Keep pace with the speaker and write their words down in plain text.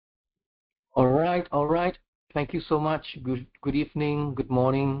All right, all right. Thank you so much. Good evening, good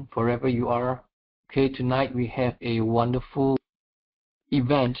morning, wherever you are. Okay, tonight we have a wonderful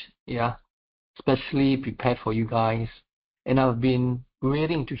event, yeah, especially prepared for you guys. And I've been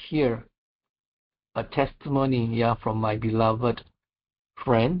waiting to hear a testimony, yeah, from my beloved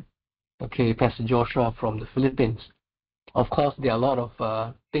friend, okay, Pastor Joshua from the Philippines. Of course, there are a lot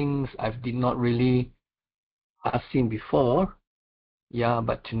of things I did not really have seen before, yeah,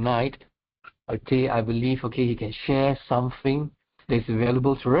 but tonight, okay, I believe, okay, he can share something that is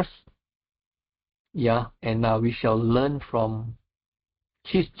available to us, yeah, and we shall learn from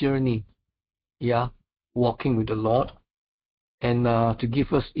his journey, yeah, walking with the Lord, and to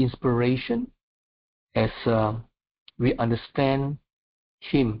give us inspiration as we understand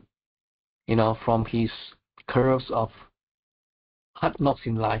him, from his curves of hard knocks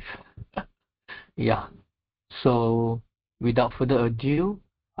in life. Yeah. So without further ado,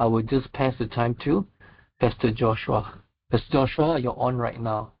 I will just pass the time to Pastor Joshua. Pastor Joshua, you're on right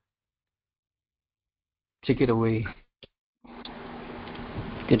now. Take it away.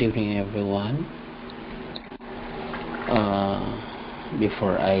 Good evening, everyone.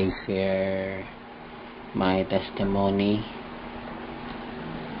 Before I share my testimony,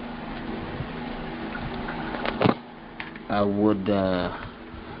 I would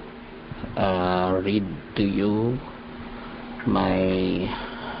read to you my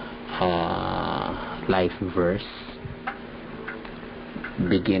life verse,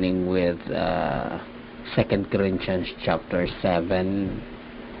 beginning with 2 Corinthians chapter 7,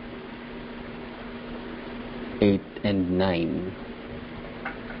 8 and 9.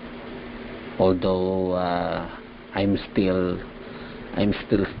 Although I'm still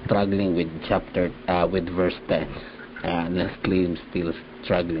struggling with with verse 10. Honestly, I'm still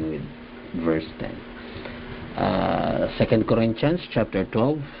struggling with verse 10. 2 Corinthians chapter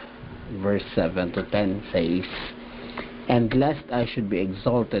 12, verse 7 to 10 says, "And lest I should be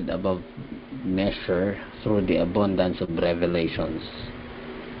exalted above measure through the abundance of revelations,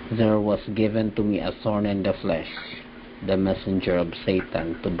 there was given to me a thorn in the flesh, the messenger of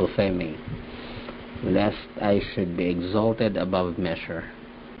Satan, to buffet me, lest I should be exalted above measure.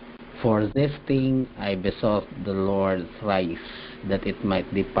 For this thing I besought the Lord thrice, that it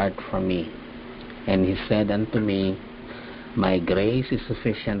might depart from me. And he said unto me, My grace is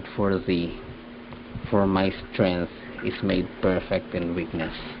sufficient for thee, for my strength is made perfect in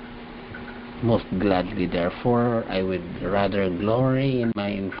weakness. Most gladly, therefore, I would rather glory in my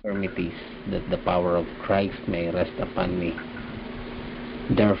infirmities, that the power of Christ may rest upon me.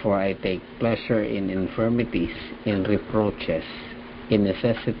 Therefore I take pleasure in infirmities, in reproaches, in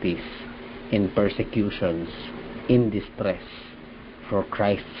necessities, in persecutions, in distress, for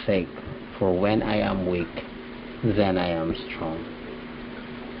Christ's sake. For when I am weak, then I am strong."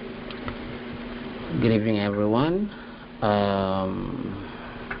 Good evening, everyone.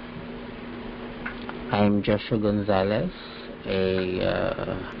 I'm Joshua Gonzalez, a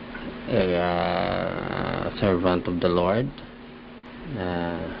servant of the Lord,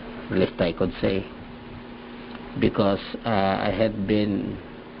 least I could say, because I had been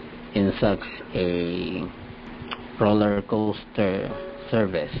in such a roller coaster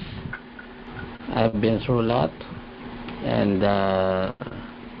service. I've been through a lot, and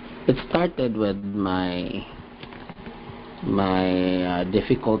it started with my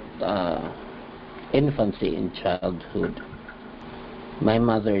difficult infancy and childhood. My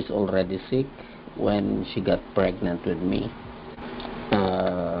mother is already sick when she got pregnant with me.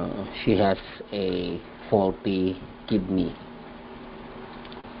 She has a faulty kidney.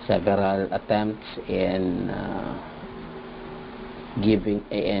 Several attempts in giving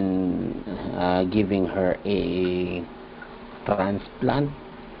her a transplant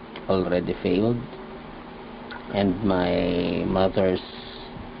already failed, and my mother's,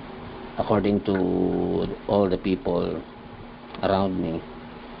 according to all the people around me,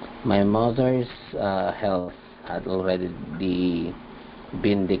 my mother's health had already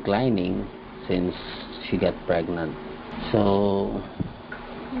been declining since she got pregnant. So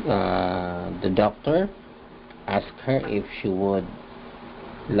the doctor asked her if she would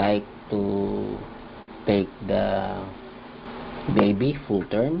like to take the baby full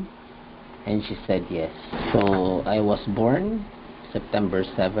term, and she said yes. So I was born September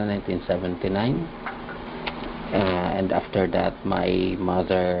 7, 1979, and after that my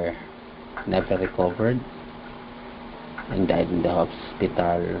mother never recovered and died in the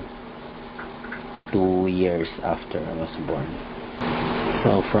hospital 2 years after I was born.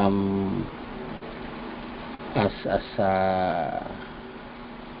 So from as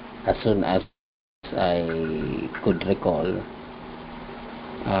soon as I could recall,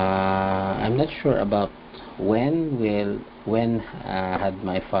 I'm not sure about when had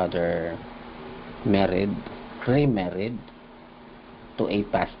my father remarried to a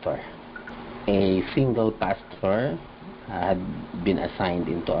pastor. A single pastor had been assigned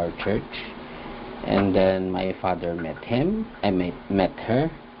into our church, and then my father met him. I met her,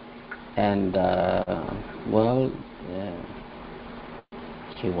 and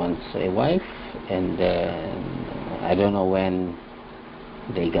she wants a wife, and then I don't know when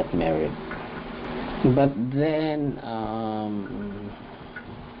they got married. But then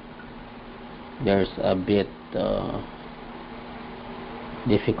there's a bit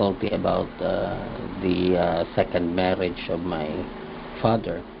difficulty about the second marriage of my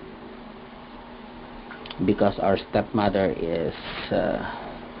father, because our stepmother is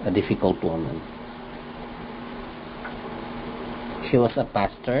a difficult woman. She was a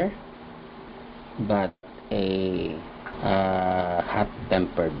pastor, but a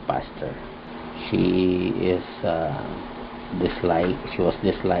hot-tempered pastor. She was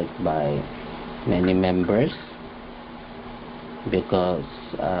disliked by many members because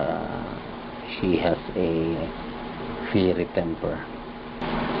she has a fiery temper,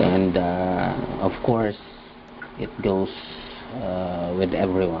 and of course it goes with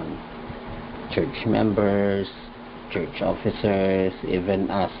everyone, church members, church officers,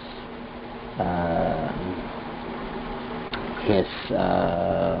 even us, his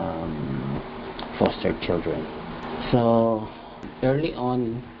foster children. So early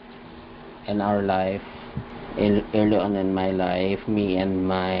on in my life, me and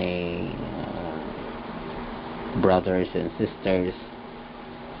my brothers and sisters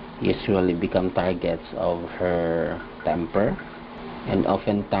usually become targets of her temper, and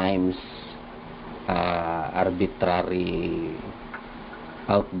oftentimes arbitrary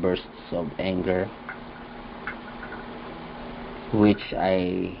outbursts of anger, which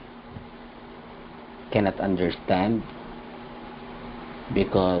I cannot understand,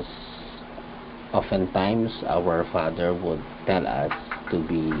 because oftentimes our father would tell us to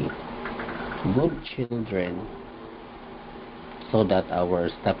be good children so that our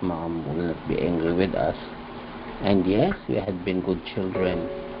stepmom will not be angry with us. And yes, we had been good children,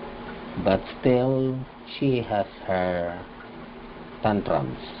 but still she has her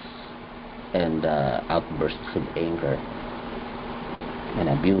tantrums and outbursts of anger and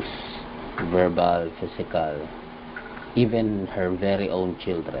abuse, verbal, physical, even her very own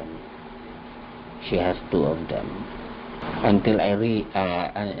children. She has 2 of them. Until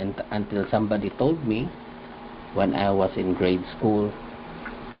until somebody told me when I was in grade school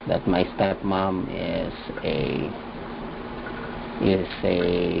that my stepmom is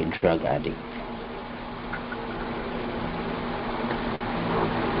a drug addict.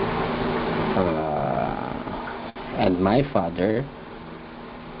 And my father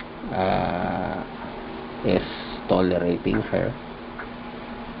is tolerating her.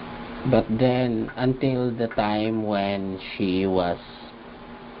 But then, until the time when she was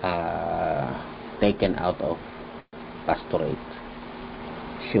taken out of pastorate,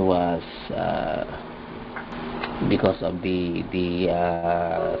 she was because of the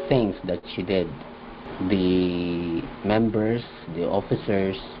things that she did, the members, the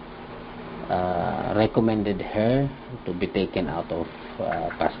officers recommended her to be taken out of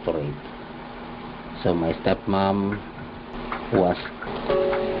pastorate. So my stepmom was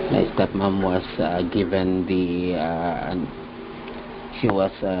given she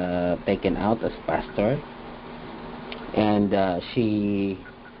was taken out as pastor, and she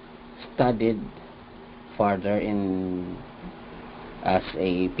studied further as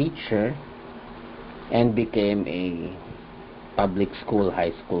a teacher and became a public school,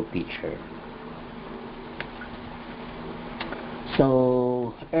 high school teacher.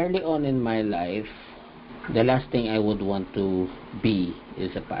 So early on in my life, the last thing I would want to be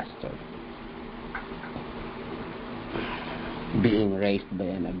is a pastor. Being raised by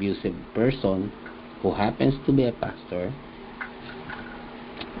an abusive person who happens to be a pastor,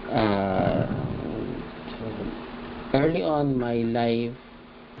 early on my life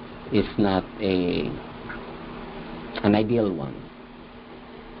is not an ideal one,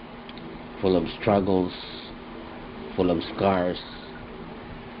 full of struggles, full of scars,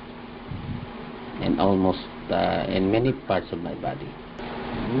 and almost in many parts of my body.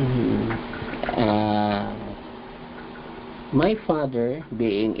 My father,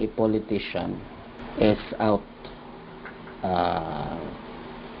 being a politician, is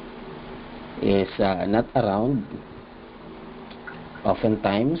not around.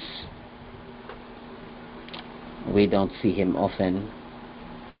 Oftentimes we don't see him often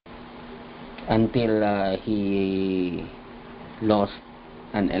until he lost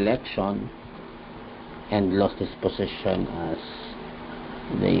an election and lost his position as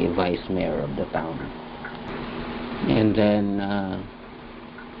the vice mayor of the town. And then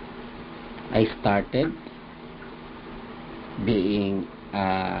I started being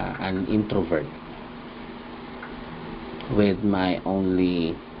an introvert, with my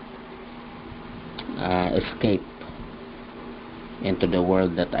only escape into the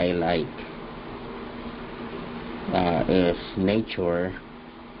world that I like is nature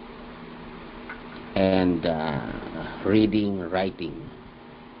and reading, writing.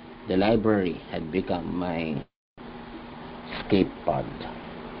 The library had become my escape pod.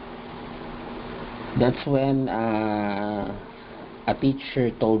 That's when a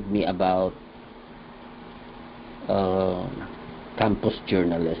teacher told me about campus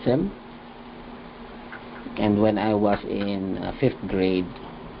journalism, and when I was in 5th grade,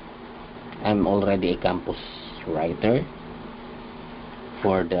 I'm already a campus writer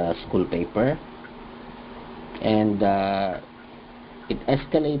for the school paper, and it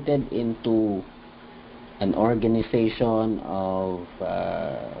escalated into an organization of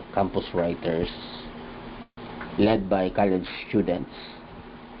campus writers led by college students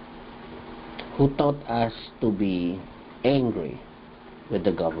who taught us to be angry with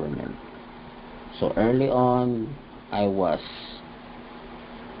the government. So early on, I was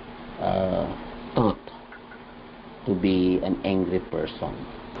taught to be an angry person.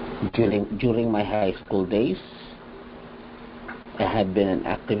 During my high school days, I had been an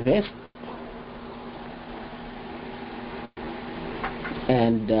activist,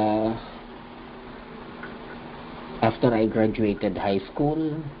 and after I graduated high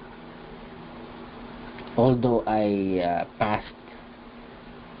school, although I passed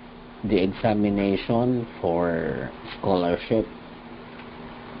the examination for scholarship,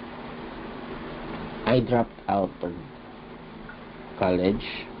 I dropped out of college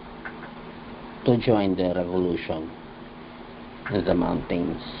to join the revolution in the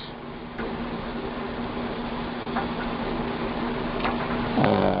mountains.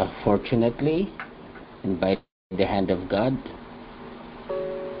 Fortunately, and by the hand of God,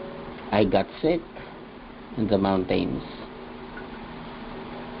 I got sick in the mountains.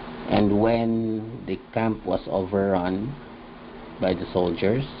 And when the camp was overrun by the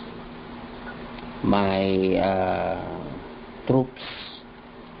soldiers, my troops,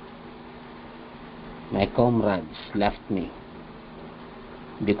 my comrades left me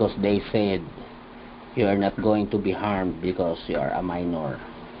because they said, "You are not going to be harmed because you are a minor."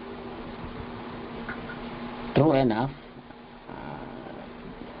 True enough,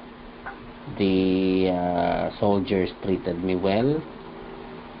 the soldiers treated me well,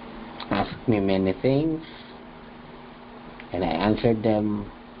 asked me many things, and I answered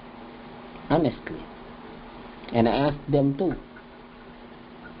them honestly. And I asked them too,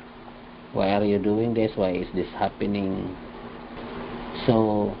 "Why are you doing this? Why is this happening?"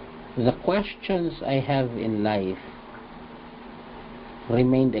 So the questions I have in life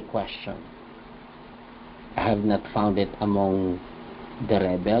remained a question. I have not found it among the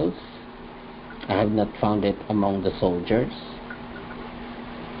rebels. I have not found it among the soldiers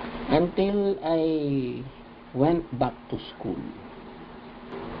until I went back to school.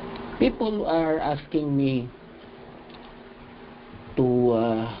 People are asking me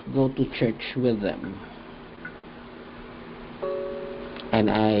to go to church with them, and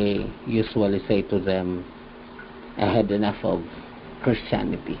I usually say to them, I had enough of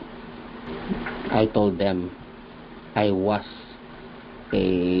Christianity. I told them I was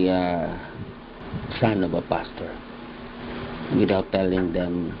a son of a pastor, without telling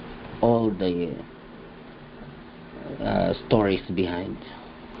them all the stories behind.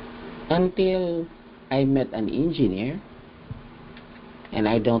 Until I met an engineer, and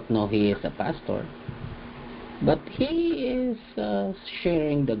I don't know he is a pastor, but he is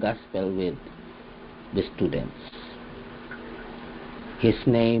sharing the gospel with the students. His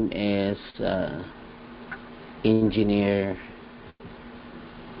name is Engineer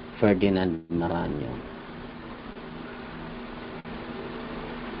Ferdinand Maranyo.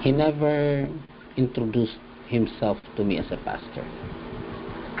 He never introduced himself to me as a pastor.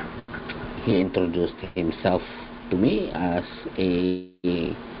 He introduced himself to me as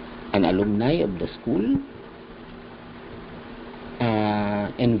an alumni of the school,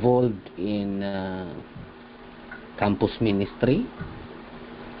 involved in campus ministry,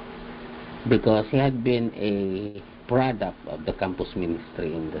 because he had been a product of the campus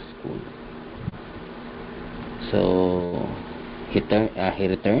ministry in the school. So he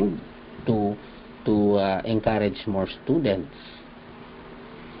returned to encourage more students,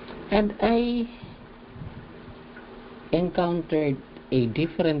 and I encountered a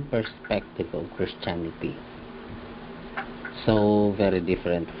different perspective of Christianity. So very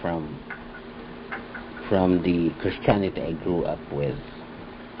different from the Christianity I grew up with.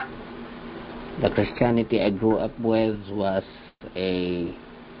 The Christianity I grew up with was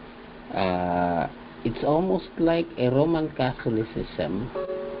it's almost like a Roman Catholicism,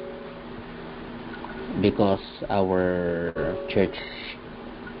 because our church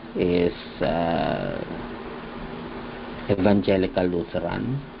is Evangelical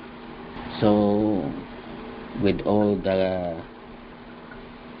Lutheran. So with all the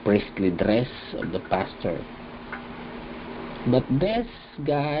priestly dress of the pastor. But this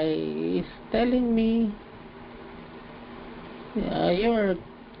guy is telling me, your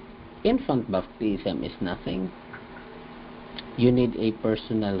infant baptism is nothing. You need a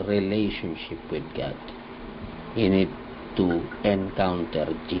personal relationship with God. You need to encounter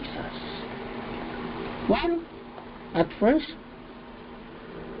Jesus. Well, at first,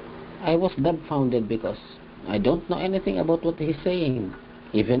 I was dumbfounded because I don't know anything about what he's saying,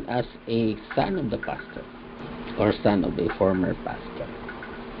 even as a son of the pastor or son of a former pastor.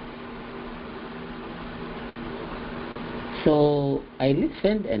 So I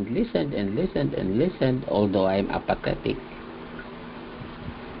listened and listened and listened and listened, although I'm apathetic,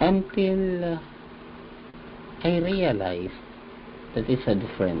 until I realized that it's a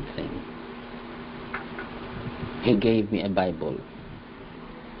different thing. He gave me a Bible.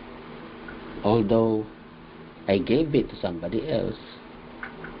 Although I gave it to somebody else,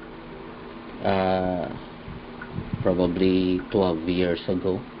 probably 12 years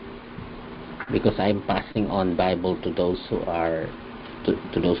ago, because I'm passing on Bible to those who are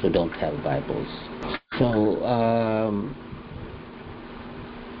to those who don't have Bibles. So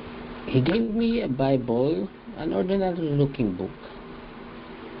he gave me a Bible, an ordinary looking book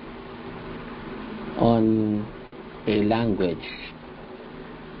on a language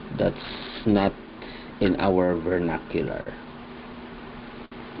that's not in our vernacular,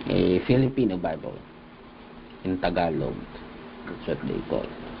 a Filipino Bible in Tagalog, that's what they call it.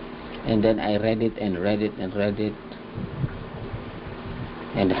 And then I read it and read it and read it,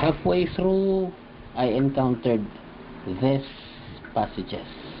 and halfway through I encountered these passages,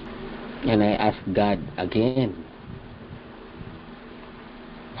 and I asked God again,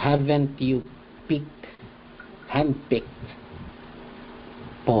 haven't you handpicked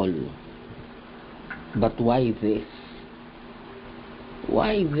Paul? But why this?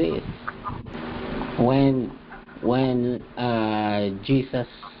 Why this? When Jesus,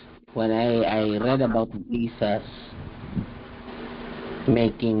 when I read about Jesus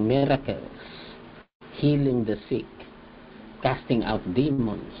making miracles, healing the sick, casting out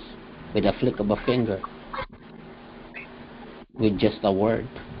demons with a flick of a finger, with just a word,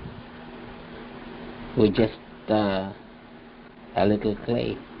 with just a little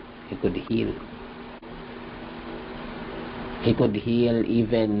clay, he could heal. He could heal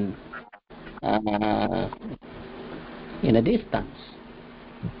even in a distance.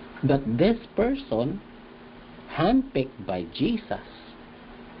 But this person, handpicked by Jesus,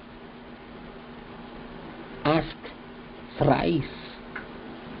 asked thrice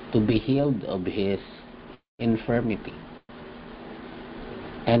to be healed of his infirmity.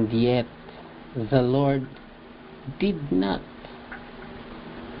 And yet, the Lord did not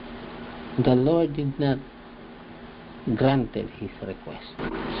granted his request.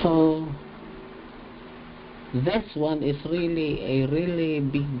 So this one is really a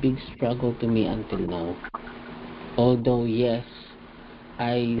big struggle to me until now. Although yes,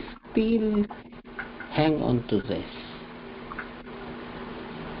 I still hang on to this,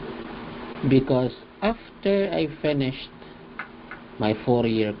 because after I finished my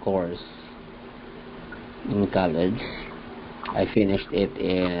 4-year course in college, I finished it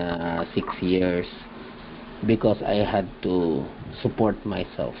in 6 years because I had to support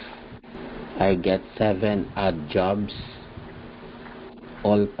myself. I get 7 odd jobs,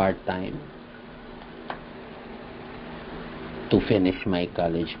 all part-time, to finish my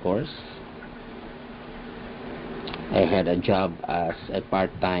college course. I had a job as a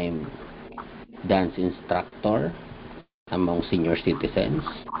part-time dance instructor among senior citizens.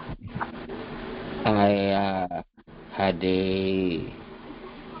 I had a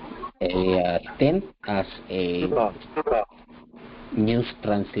stint as a news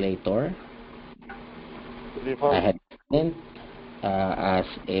translator. I had a stint as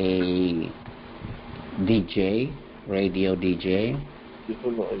a DJ, radio DJ.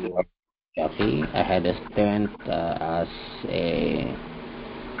 Okay. I had a stint as a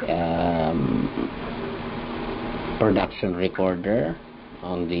production recorder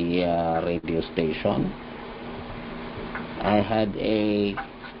on the radio station. I had a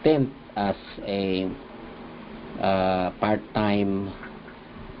stint as a part-time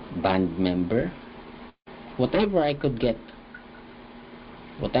band member. Whatever I could get,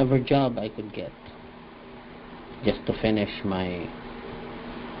 whatever job I could get, just to finish my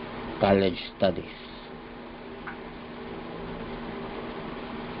college studies.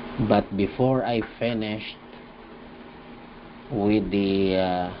 But before I finished with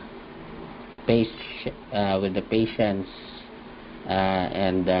the patience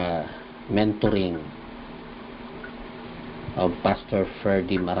and mentoring of Pastor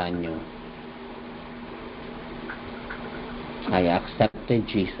Ferdy Maranyo, I accepted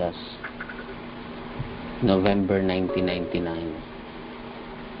Jesus November 1999,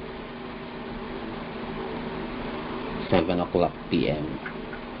 7:00 p.m.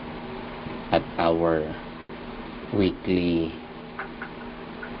 at our weekly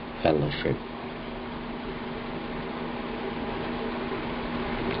fellowship.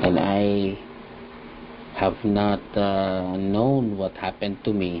 And I have not known what happened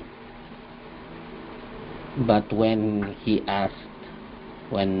to me, but when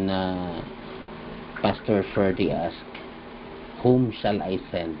Pastor Ferdy asked, "Whom shall I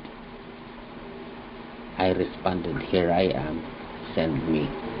send?" I responded, "Here I am, send me."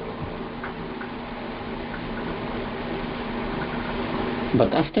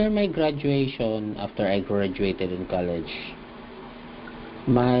 But after I graduated in college,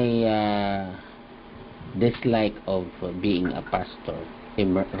 my dislike of being a pastor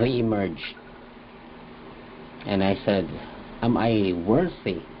re-emerged. And I said, am I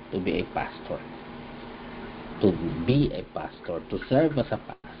worthy to be a pastor? To be a pastor, to serve as a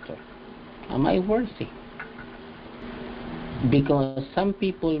pastor? Am I worthy? Because some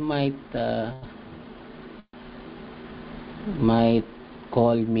people might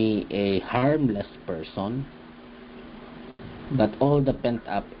call me a harmless person, but all the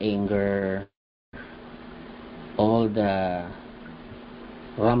pent-up anger, all the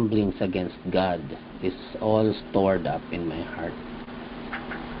rumblings against God is all stored up in my heart.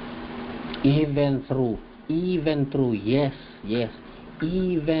 Even through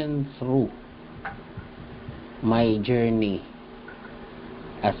my journey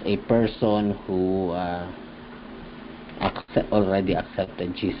as a person who already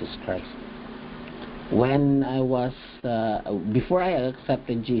accepted Jesus Christ. When I was before I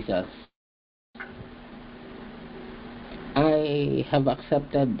accepted Jesus, I have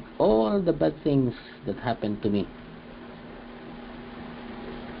accepted all the bad things that happened to me,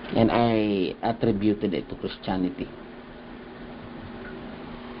 and I attributed it to Christianity.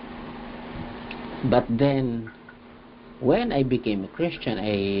 But then, when I became a Christian,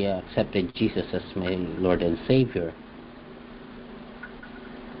 I accepted Jesus as my Lord and Savior.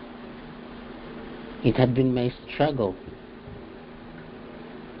 It had been my struggle,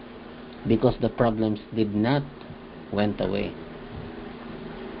 because the problems did not went away.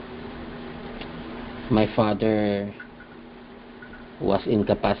 My father was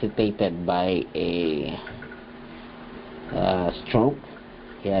incapacitated by a stroke.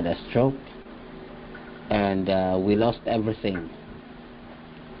 He had a stroke, and we lost everything.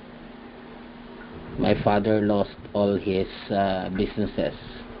 My father lost all his businesses.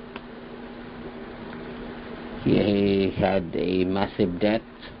 He had a massive debt,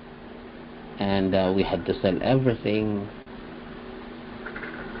 and we had to sell everything.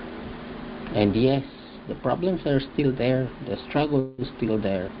 And yes, the problems are still there, the struggle is still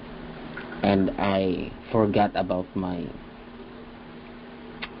there, and I forgot about my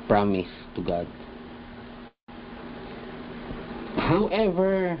promise to God.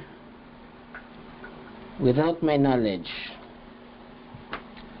 However, without my knowledge,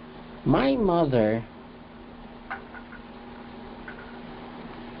 my mother,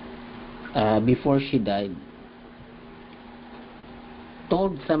 before she died,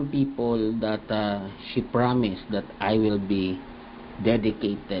 told some people that she promised that I will be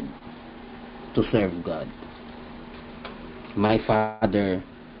dedicated to serve God. My father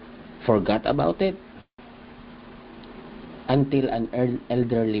forgot about it until an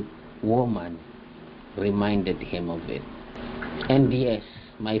elderly woman reminded him of it. And yes,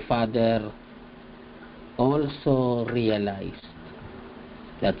 my father also realized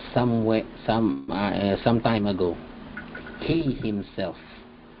that some time ago, he himself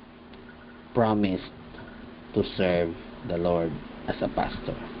promised to serve the Lord as a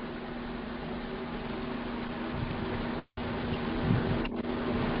pastor.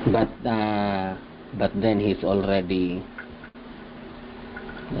 But then he's already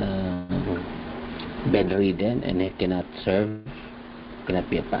bedridden, and he cannot serve, cannot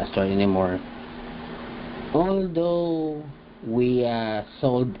be a pastor anymore. Although we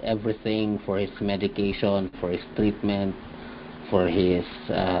sold everything for his medication, for his treatment, for his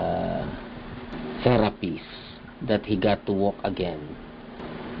therapies, that he got to walk again,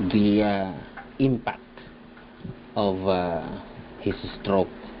 the impact of his stroke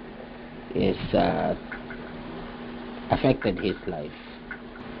is affected his life.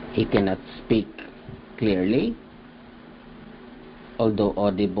 He cannot speak clearly, although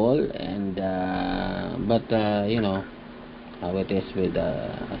audible, and but you know how it is with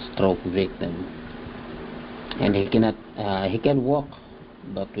a stroke victim. And he cannot, he can walk,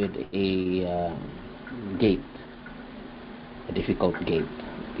 but with a gait, a difficult gait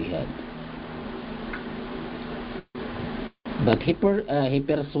he had. But he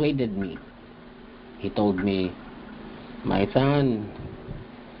persuaded me. He told me, my son,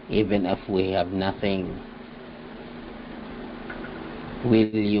 even if we have nothing,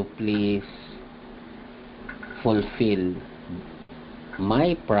 will you please fulfill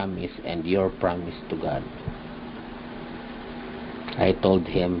my promise and your promise to God? I told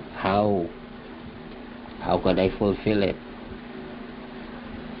him, how could I fulfill it?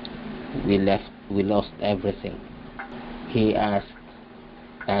 We lost everything. He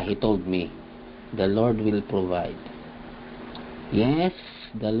told me, the Lord will provide. Yes,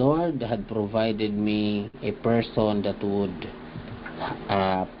 the Lord had provided me a person that would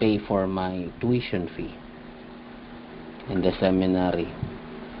pay for my tuition fee in the seminary,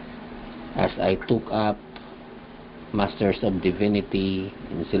 as I took up Masters of Divinity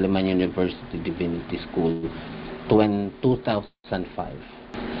in Silliman University Divinity School in 2005.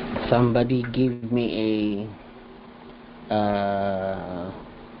 Somebody gave me a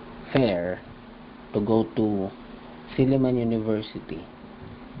fare to go to Silliman University.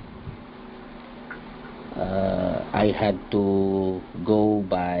 I had to go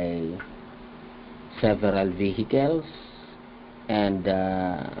by several vehicles and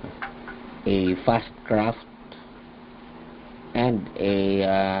a fast craft and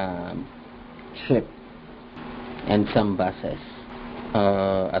a ship and some buses.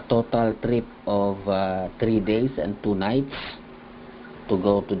 A total trip of 3 days and 2 nights to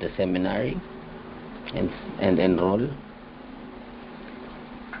go to the seminary and enroll.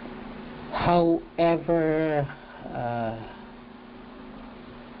 However,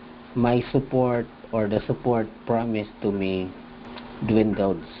 my support, or the support promised to me,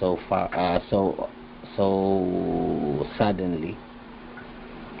 dwindled so suddenly.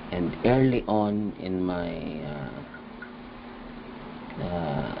 And early on in my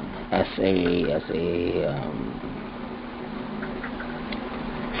as a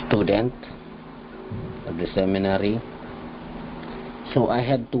student of the seminary, so I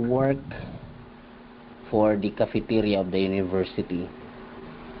had to work for the cafeteria of the university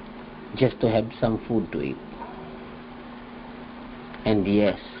just to have some food to eat. And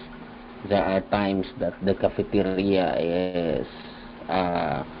yes, there are times that the cafeteria is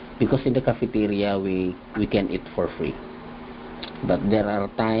because in the cafeteria we can eat for free, but there are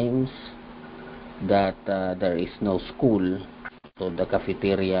times that there is no school, so the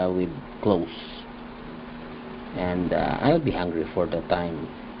cafeteria will close, and I'll be hungry for the time,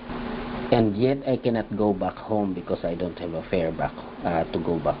 and yet I cannot go back home because I don't have a fare back to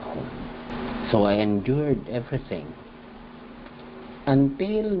go back home. So I endured everything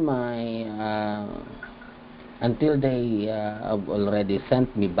until until they have already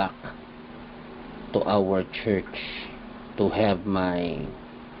sent me back to our church to have my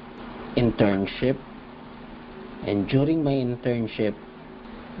internship. And during my internship,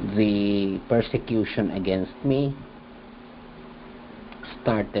 the persecution against me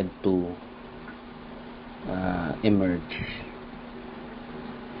started to emerge.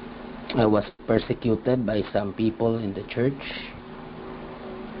 I was persecuted by some people in the church,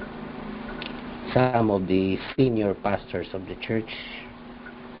 some of the senior pastors of the church,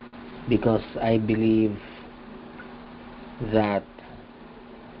 because I believe that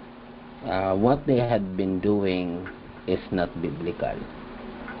what they had been doing is not biblical.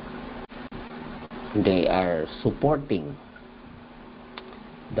 They are supporting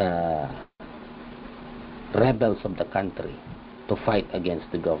the rebels of the country to fight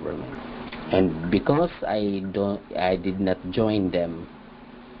against the government. And because I did not join them,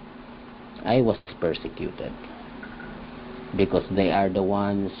 I was persecuted, because they are the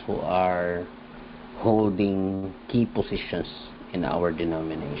ones who are holding key positions in our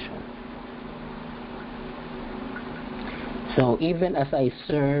denomination. So even as I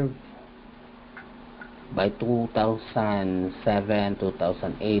served by 2007,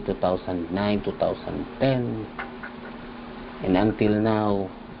 2008, 2009, 2010, and until now,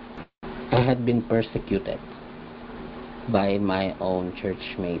 I had been persecuted by my own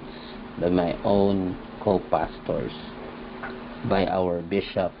churchmates, by my own co-pastors, by our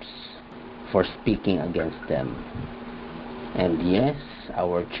bishops for speaking against them. And yes,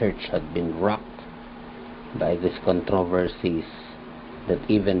 our church had been rocked by these controversies that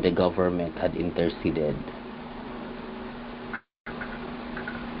even the government had interceded.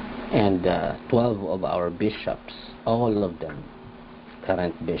 And 12 of our bishops, all of them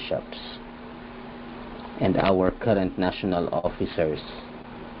current bishops, and our current national officers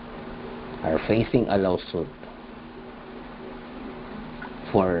are facing a lawsuit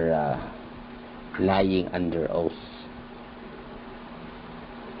for lying under oath.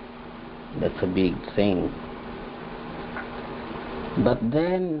 That's a big thing. But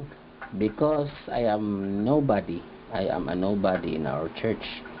then, because I am nobody, I am a nobody in our church,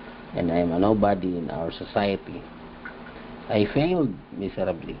 and I am a nobody in our society, I failed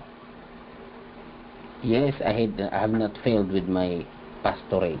miserably. Yes, I have not failed with my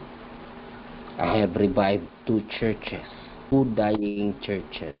pastorate. I have revived 2 churches, 2 dying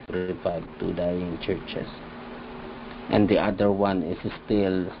churches, revived 2 dying churches. And the other one is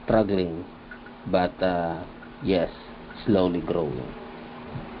still struggling, but yes, slowly growing.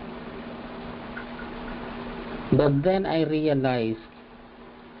 But then I realized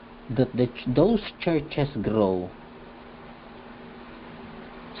that those churches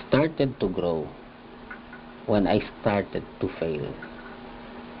started to grow when I started to fail.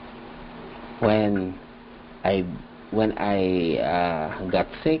 When I got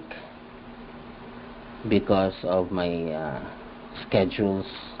sick because of my schedules,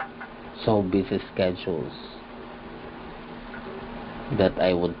 so busy schedules, that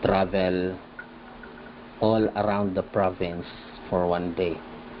I would travel all around the province for one day,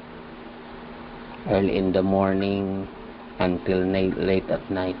 early in the morning until late at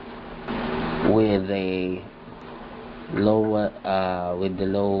night, with the low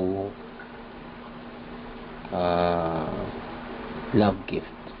love gift,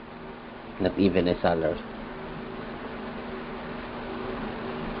 not even a salary.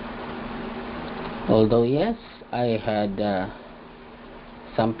 Although yes, I had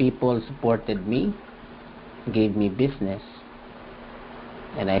some people supported me, gave me business,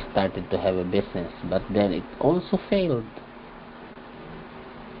 and I started to have a business, but then it also failed.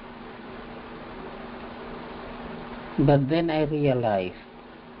 But then I realized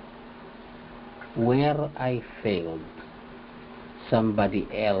where I failed, somebody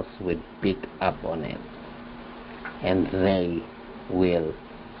else will pick up on it, and they will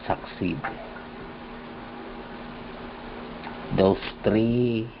succeed. Those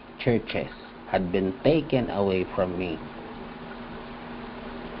 3 churches had been taken away from me.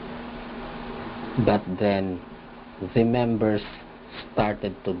 But then the members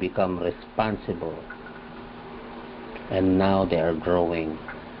started to become responsible, and now they are growing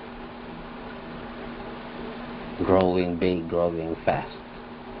big, growing fast,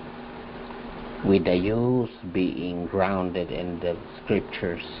 with the youth being grounded in the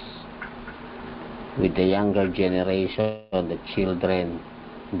scriptures, with the younger generation, the children,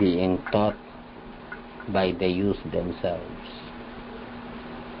 being taught by the youth themselves.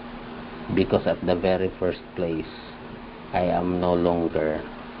 Because at the very first place, I am no longer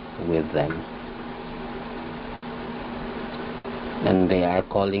with them. And they are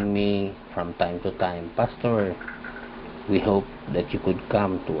calling me from time to time, "Pastor, we hope that you could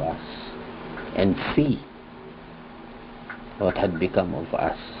come to us and see what had become of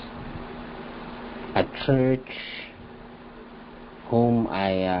us." A church whom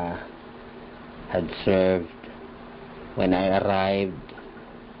I had served when I arrived,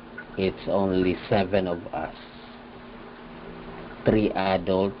 it's only 7 of us, 3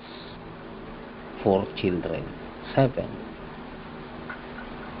 adults, 4 children, 7.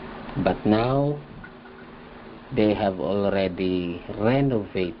 But now they have already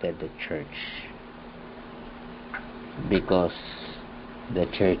renovated the church, because the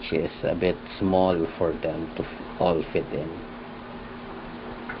church is a bit small for them to all fit in.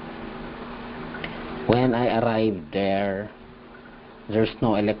 When I arrived there, there's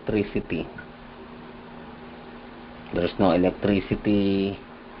no electricity. There's no electricity.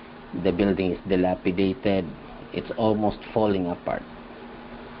 The building is dilapidated. It's almost falling apart.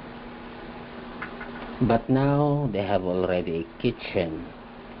 But now they have already a kitchen,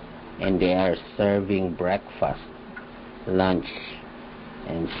 and they are serving breakfast, lunch,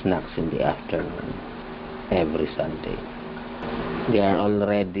 and snacks in the afternoon every Sunday. They are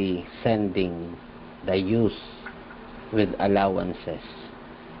already sending the youth with allowances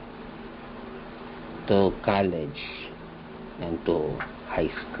to college and to high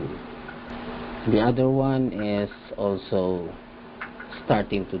school. The other one is also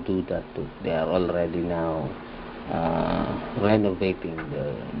starting to do that too. They are already now renovating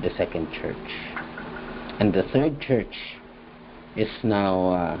the second church. And the third church is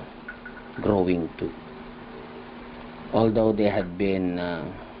now growing too. Although they had been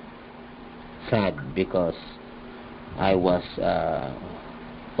sad because I was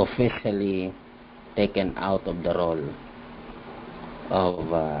officially taken out of the role of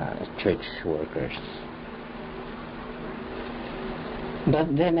church workers.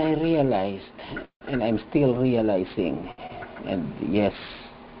 But then I realized, and I'm still realizing, and yes,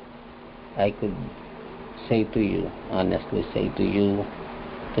 I could say to you, honestly say to you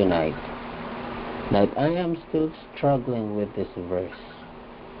tonight, that I am still struggling with this verse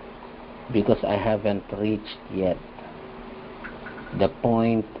because I haven't reached yet the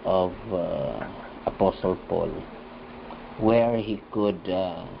point of Apostle Paul where he could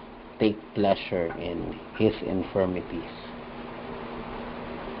take pleasure in his infirmities.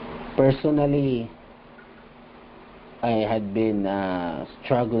 Personally, I had been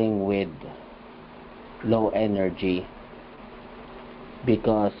struggling with low energy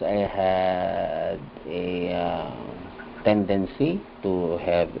because I had a tendency to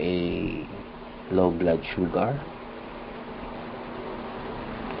have a low blood sugar,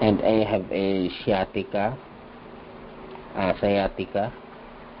 and I have a sciatica,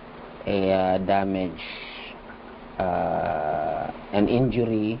 a damage, an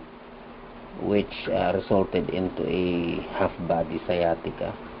injury which resulted into a half-body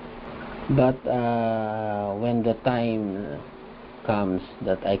sciatica. But when the time comes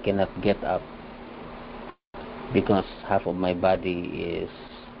that I cannot get up because half of my body is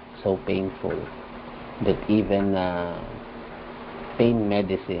so painful that even pain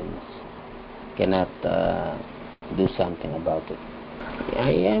medicines cannot do something about it.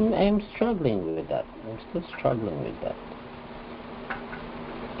 I am struggling with that. I'm still struggling with that.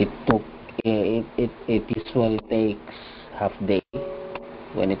 It usually takes half day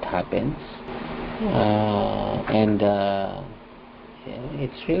when it happens, and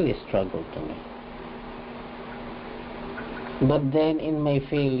it's really a struggle to me. But then in my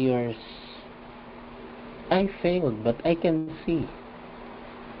failures, I failed, but I can see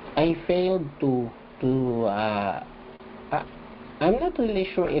I failed to I'm not really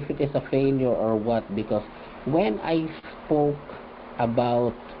sure if it is a failure or what, because when I spoke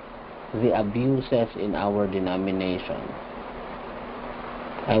about the abuses in our denomination,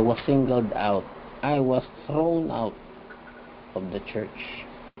 I was singled out. I was thrown out of the church.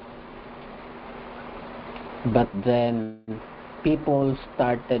 But then people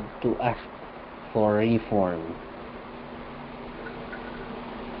started to ask for reform.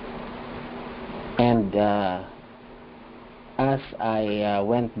 And as I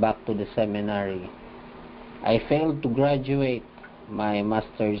went back to the seminary, I failed to graduate my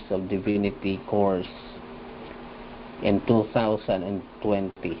Masters of Divinity course in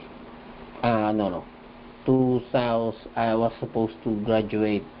 2020. No. 2000. I was supposed to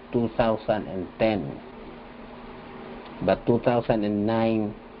graduate 2010, but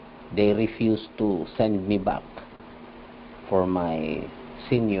 2009 they refused to send me back for my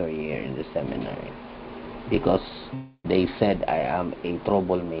senior year in the seminary because they said I am a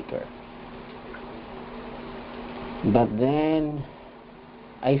troublemaker. But then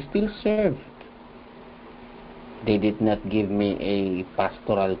I still served. They did not give me a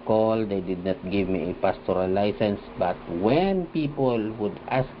pastoral call, they did not give me a pastoral license, but when people would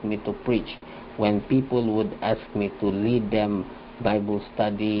ask me to preach, when people would ask me to lead them Bible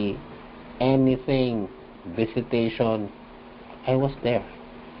study, anything, visitation, I was there.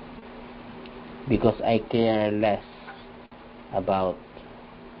 Because I care less about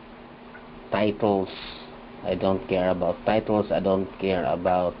titles. I don't care about titles. I don't care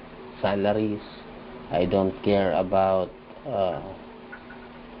about salaries. I don't care about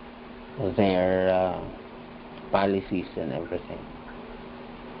their policies and everything.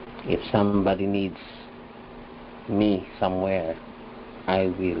 If somebody needs me somewhere,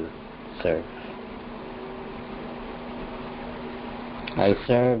 I will serve. I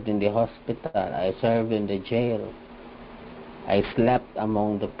served in the hospital. I served in the jail. I slept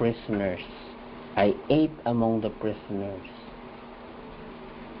among the prisoners. I ate among the prisoners.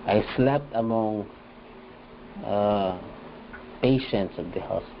 I slept among patients of the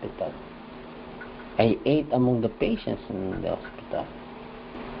hospital. I ate among the patients in the hospital.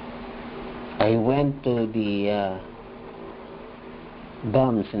 I went to the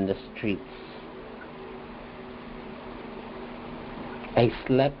bums in the streets. I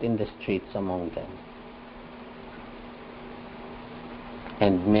slept in the streets among them.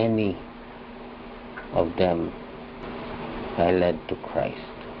 And many of them I led to Christ.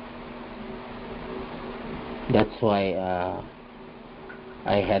 That's why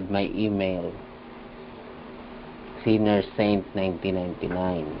I had my email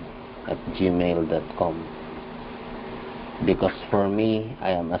sinnersaint1999@gmail.com, because for me, I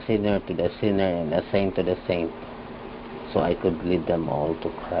am a sinner to the sinner and a saint to the saint, so I could lead them all to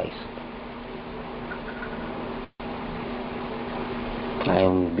Christ.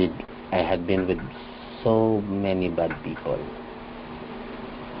 I had been with so many bad people,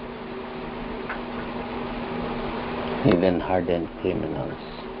 even hardened criminals,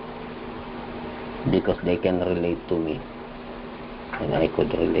 because they can relate to me and I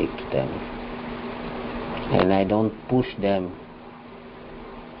could relate to them. And I don't push them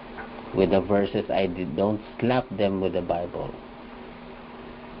with the verses. Don't slap them with the Bible.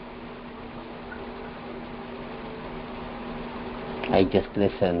 I just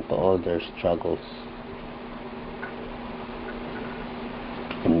listen to all their struggles,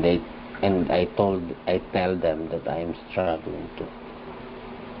 and I tell them that I am struggling too.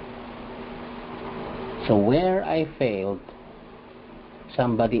 So where I failed,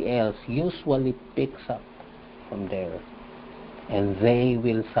 somebody else usually picks up from there, and they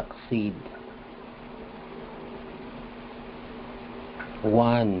will succeed.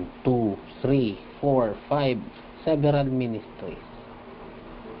 1, 2, 3, 4, 5, several ministries.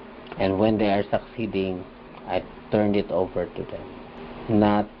 And when they are succeeding, I turn it over to them.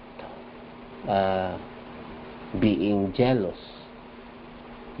 Not being jealous,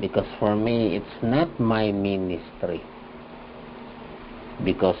 because for me, it's not my ministry.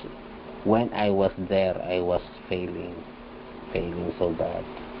 Because when I was there, I was failing so bad.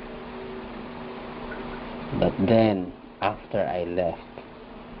 But then, after I left,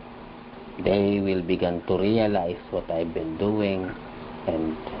 they will begin to realize what I've been doing,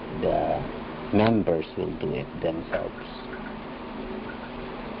 and the members will do it themselves.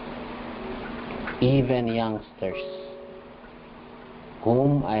 Even youngsters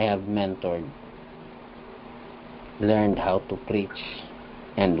whom I have mentored learned how to preach,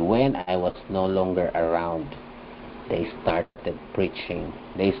 and when I was no longer around, they started preaching.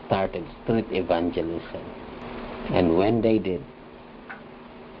 They started street evangelism, and when they did,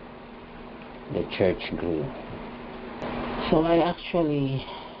 the church grew. So I actually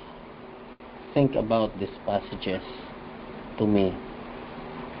think about these passages to me,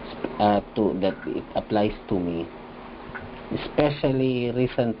 that it applies to me, especially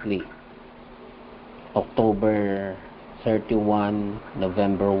recently, October 31,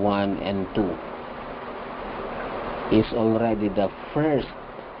 November 1 and 2 is already the first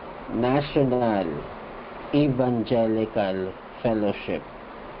National Evangelical Fellowship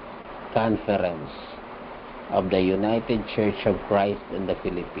Conference of the United Church of Christ in the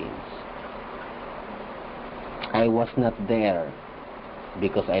Philippines. I was not there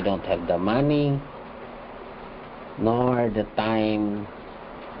because I don't have the money nor the time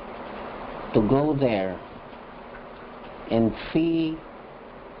to go there and see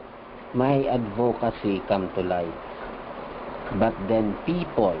my advocacy come to life. But then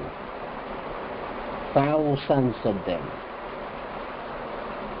people, thousands of them,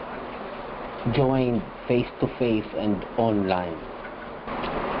 joined face-to-face and online,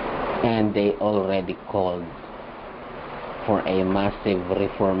 and they already called for a massive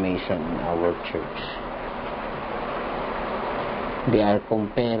reformation in our church. They are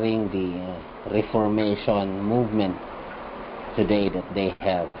comparing the Reformation movement today that they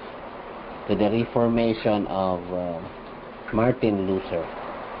have to the Reformation of Martin Luther,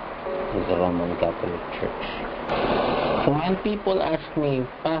 who's a Roman Catholic Church. So when people ask me,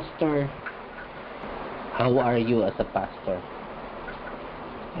 Pastor, how are you as a pastor?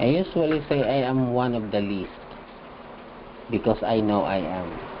 I usually say I am one of the least, because I know I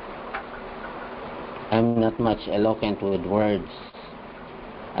am. I'm not much eloquent with words.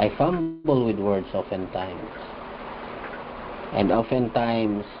 I fumble with words oftentimes. And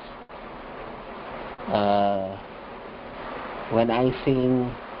oftentimes, when I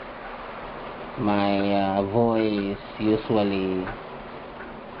sing, my voice usually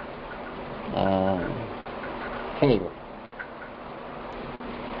fails.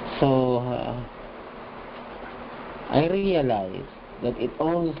 So I realized that it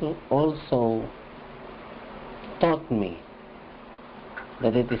also taught me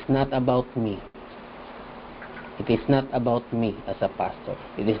that it is not about me. It is not about me as a pastor.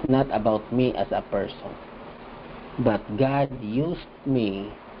 It is not about me as a person. But God used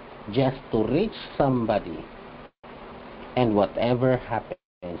me just to reach somebody. And whatever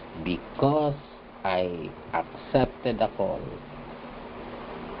happens, because I accepted the call,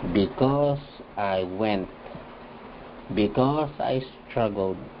 because I went, because I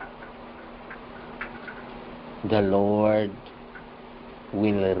struggled, the Lord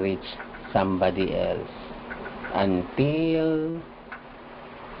will reach somebody else until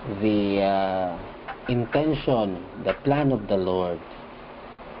the intention, the plan of the Lord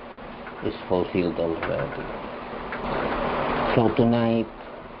is fulfilled already. So tonight,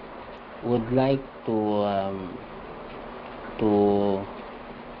 would like to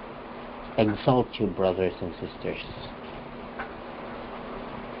exalt you, brothers and sisters,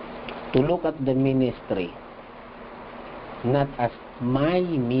 to look at the ministry not as my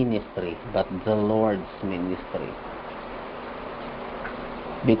ministry, but the Lord's ministry.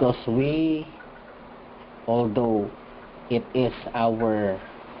 Because we, although it is our,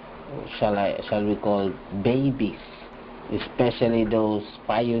 shall we call, babies, especially those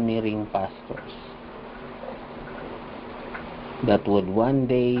pioneering pastors that would one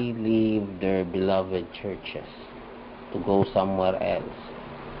day leave their beloved churches to go somewhere else,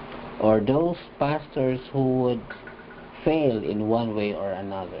 or those pastors who would fail in one way or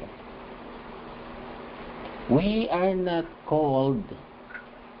another. We are not called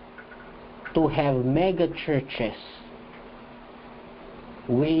to have mega churches.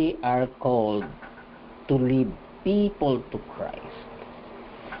 We are called to lead people to Christ.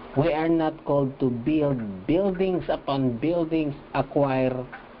 We are not called to build buildings upon buildings, acquire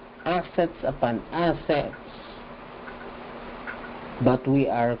assets upon assets, but we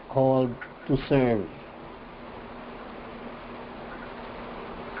are called to serve.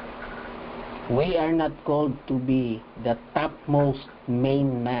 We are not called to be the topmost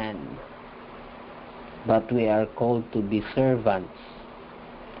main man, but we are called to be servants.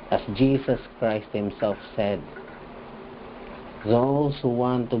 As Jesus Christ himself said, those who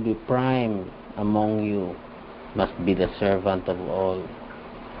want to be prime among you must be the servant of all.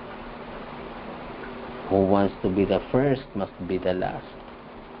 Who wants to be the first must be the last.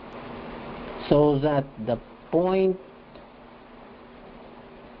 So that the point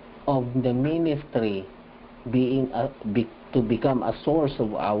of the ministry being to become a source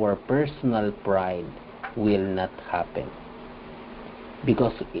of our personal pride will not happen.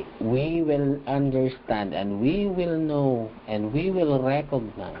 Because we will understand and we will know and we will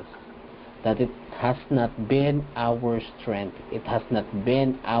recognize that it has not been our strength, it has not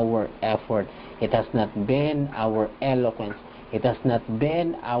been our effort, it has not been our eloquence, it has not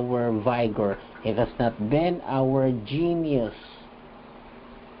been our vigor, it has not been our genius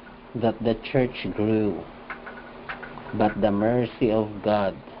that the church grew, but the mercy of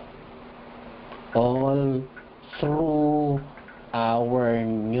God. All through our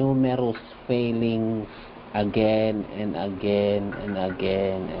numerous failings again and again and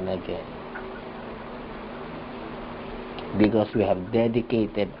again and again, because we have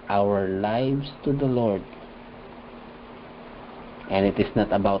dedicated our lives to the Lord, and it is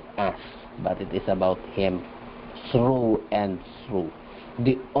not about us, but it is about Him through and through,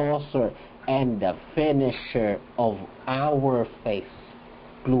 the author and the finisher of our faith,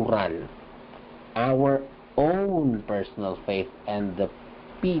 plural, our own personal faith and the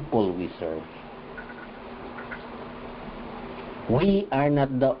people we serve. We are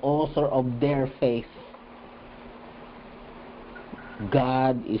not the author of their faith.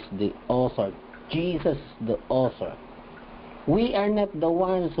 God is the author. Jesus is the author. We are not the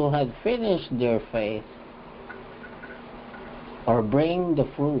ones who have finished their faith or bring the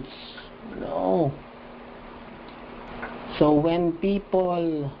fruits. No. So when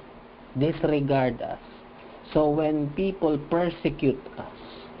people disregard us, so when people persecute us,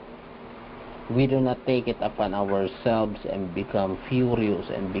 we do not take it upon ourselves and become furious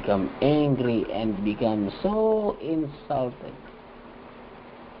and become angry and become so insulted.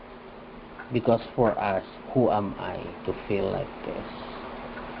 Because for us, who am I to feel like this?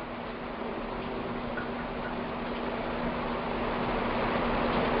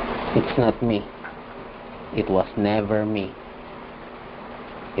 It's not me. It was never me.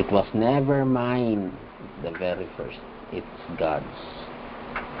 It was never mine, the very first. It's God's.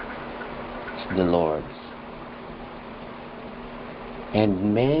 It's the Lord's.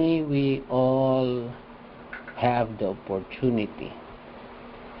 And may we all have the opportunity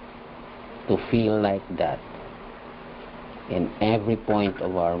to feel like that in every point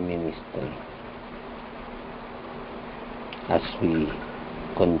of our ministry as we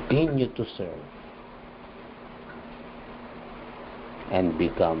continue to serve and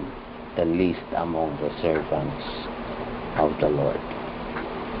become the least among the servants of the Lord.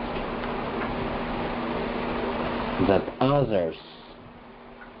 That others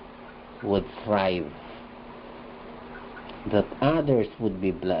would thrive, that others would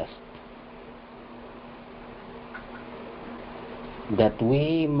be blessed, that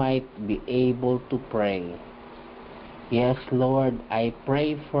we might be able to pray. Yes, Lord, I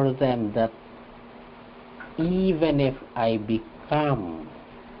pray for them that even if I become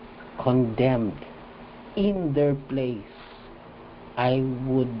condemned in their place, I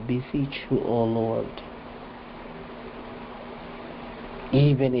would beseech you, O Lord,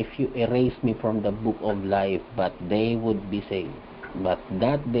 even if you erase me from the book of life, but they would be saved. But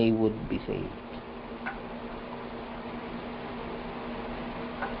that they would be saved.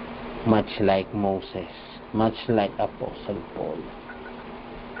 Much like Moses, much like Apostle Paul.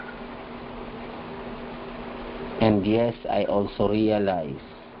 And yes, I also realize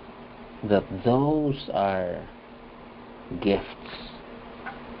that those are gifts.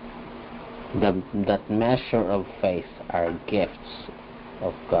 That measure of faith are gifts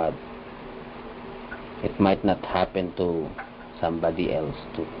of God. It might not happen to somebody else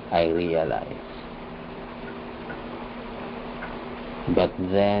too, I realize. But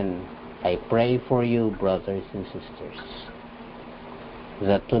then I pray for you, brothers and sisters,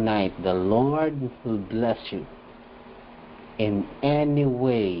 that tonight the Lord will bless you in any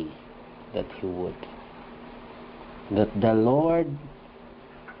way that He would. That the Lord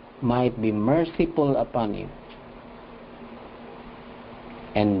might be merciful upon you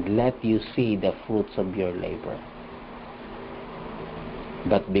and let you see the fruits of your labor.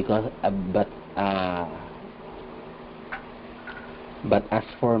 But as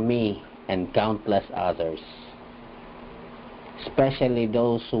for me and countless others, especially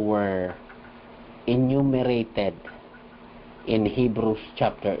those who were enumerated in Hebrews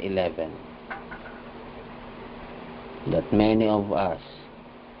chapter 11, that many of us,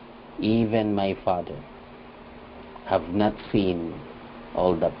 even my father, have not seen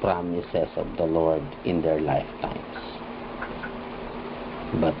all the promises of the Lord in their lifetimes.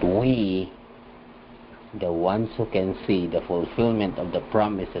 But we, the ones who can see the fulfillment of the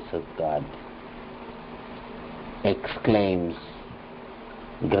promises of God, exclaims,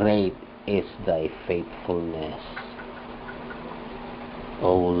 "Great is thy faithfulness,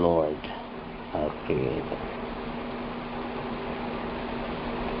 O Lord, our Creator."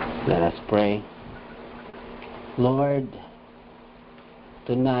 Let us pray. Lord,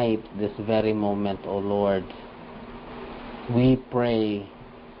 tonight, this very moment, O Lord, we pray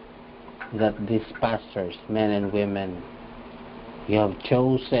that these pastors, men and women, you have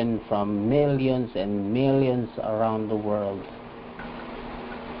chosen from millions and millions around the world,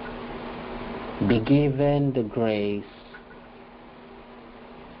 be given the grace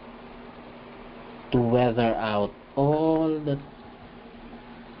to weather out all the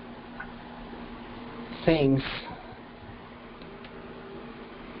things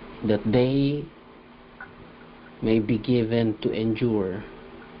that they may be given to endure,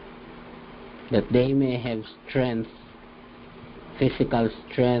 that they may have strength, physical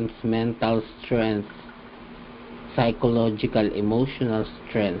strength, mental strength, psychological, emotional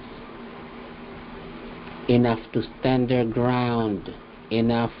strength, enough to stand their ground,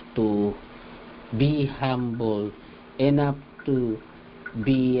 enough to be humble, enough to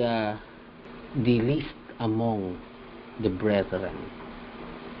be the least among the brethren,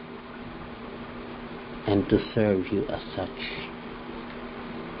 and to serve you as such.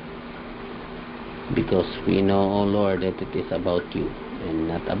 Because we know, O Lord, that it is about you and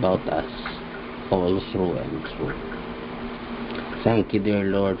not about us, all through and through. Thank you, dear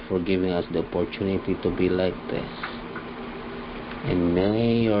Lord, for giving us the opportunity to be like this. And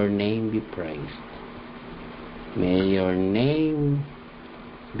may your name be praised. May your name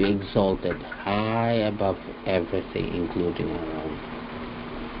be exalted high above everything, including our own.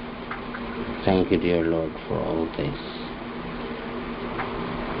 Thank you, dear Lord, for all this.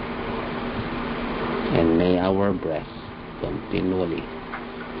 And may our breath continually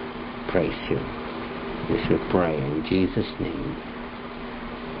praise you. This we pray in Jesus' name.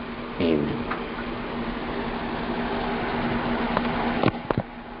 Amen.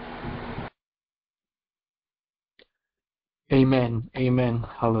 Amen. Amen.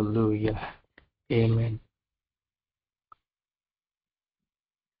 Hallelujah. Amen.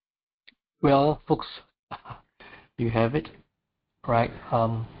 Well, folks, you have it, right?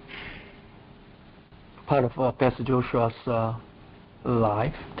 Part of Pastor Joshua's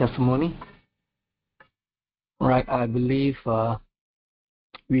life testimony, right? I believe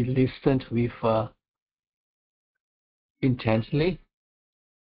we listened with intensely.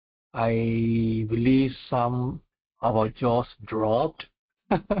 I believe some of our jaws dropped,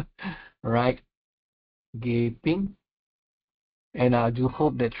 right? Gaping. And I do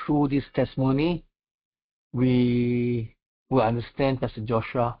hope that through this testimony, we will understand Pastor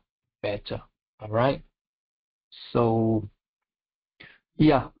Joshua better. All right. So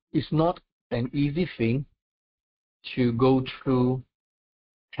Yeah, it's not an easy thing to go through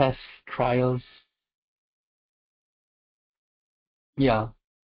tests, trials. Yeah,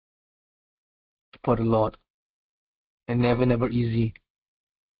 for the Lord, and never easy.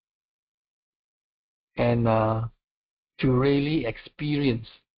 And to really experience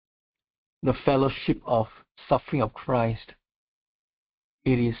the fellowship of suffering of Christ,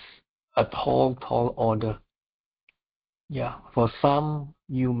 it is a tall order. Yeah, for some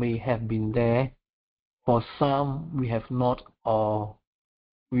you may have been there, for some we have not, or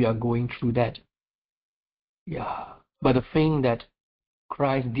we are going through that. Yeah, but the thing that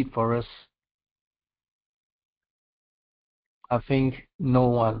Christ did for us, I think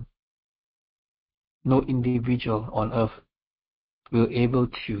no individual on earth will able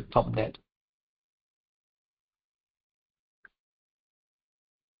to top that.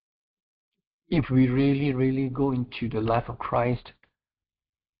 If we really go into the life of Christ,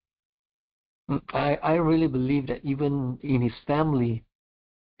 I really believe that even in his family,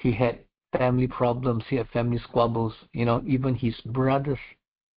 he had family problems, he had family squabbles. Even his brothers,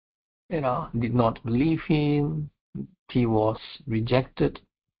 did not believe him. He was rejected,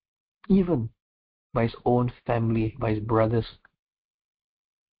 even by his own family, by his brothers.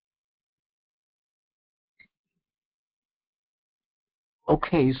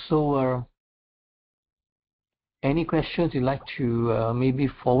 Okay, so any questions you'd like to maybe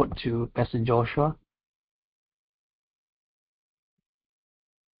forward to Pastor Joshua?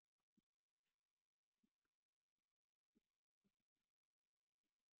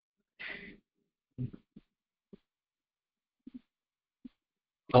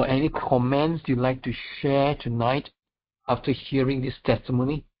 Or any comments you'd like to share tonight after hearing this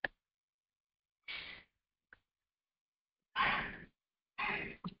testimony?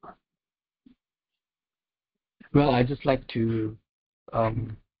 Well, I'd just like to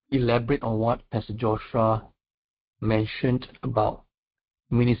elaborate on what Pastor Joshua mentioned about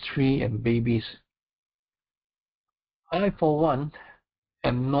ministry and babies. I, for one,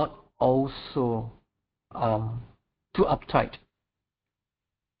 am not also too uptight.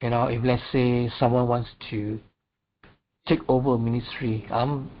 If let's say someone wants to take over a ministry,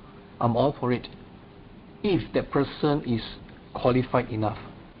 I'm all for it. If that person is qualified enough,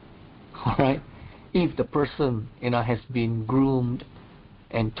 all right. If the person has been groomed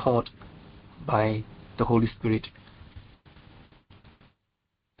and taught by the Holy Spirit.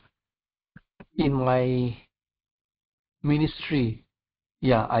 In my ministry,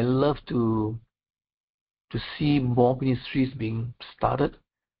 yeah, I love to see more ministries being started,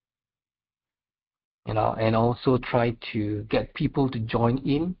 and also try to get people to join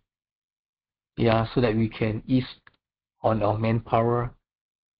in, yeah, so that we can ease on our manpower.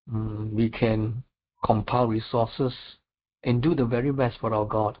 We can compile resources and do the very best for our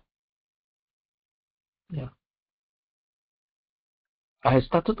God. Yeah, I have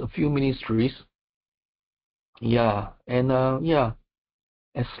started a few ministries. Yeah, and yeah,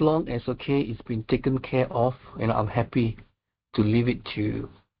 as long as it's been taken care of, I'm happy to leave it to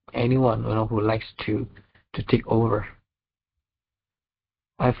anyone who likes to take over.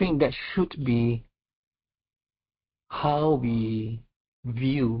 I think that should be how we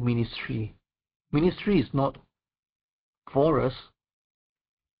view ministry. Ministry is not for us,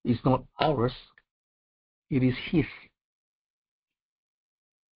 it's not ours, it is his.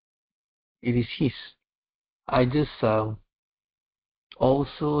 It is his. I just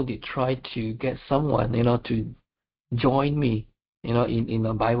also did try to get someone to join me in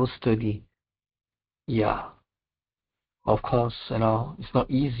a Bible study. Yeah, of course, it's not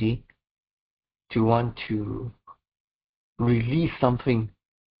easy to want to release something,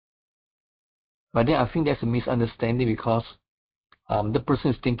 but then I think that's a misunderstanding, because the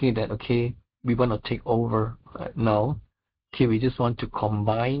person is thinking that, okay, we want to take over. No, okay, we just want to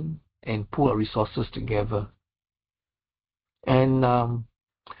combine and pool our resources together. And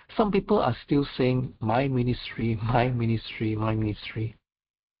some people are still saying my ministry, my ministry, my ministry.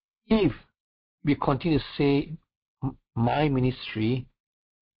 If we continue to say my ministry,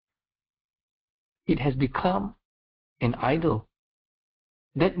 it has become an idol.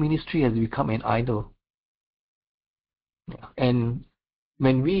 That ministry has become an idol. And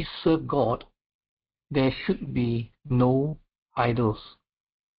when we serve God, there should be no idols,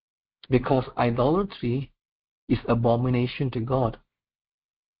 because idolatry is abomination to God.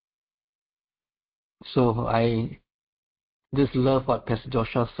 So I just love what Pastor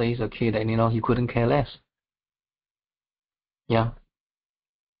Joshua says, okay, that he couldn't care less. Yeah.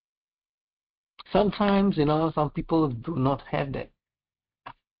 Sometimes, some people do not have that.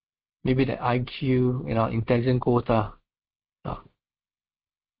 Maybe the IQ, intelligent quota.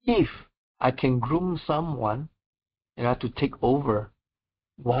 If I can groom someone, to take over,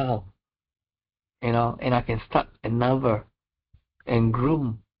 wow, and I can start another and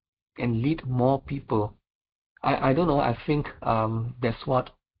groom and lead more people. I don't know. I think that's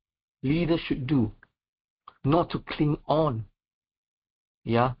what leaders should do, not to cling on,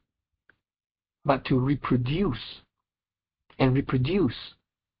 yeah, but to reproduce and reproduce.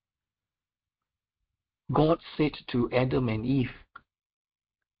 God said to Adam and Eve,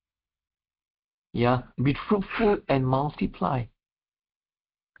 yeah, be fruitful and multiply.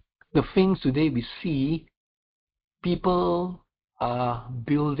 The things today we see, people are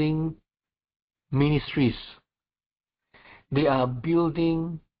building ministries. They are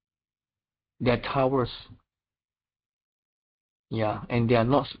building their towers, yeah, and they are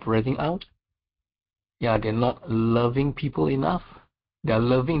not spreading out. Yeah, they're not loving people enough. They're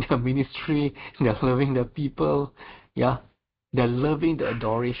loving the ministry. They're loving the people. Yeah, they're loving the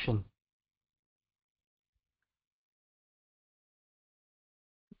adoration.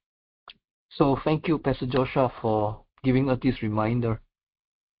 So thank you, Pastor Joshua, for giving us this reminder.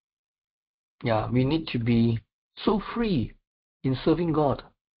 Yeah, we need to be so free in serving God.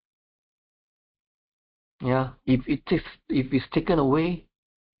 Yeah, if it's taken away,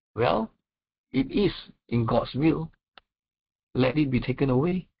 well, it is in God's will. Let it be taken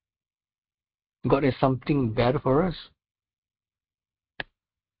away. God has something better for us.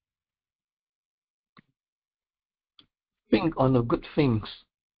 Think on the good things.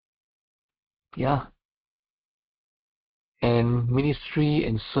 Yeah. And ministry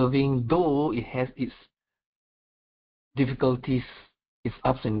and serving, though it has its difficulties, its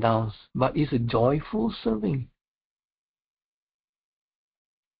ups and downs, but it's a joyful serving.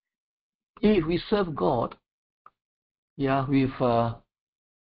 If we serve God, yeah, with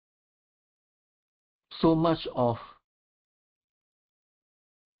so much of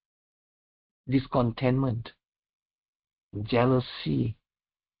discontentment, jealousy,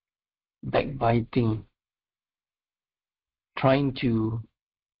 backbiting, trying to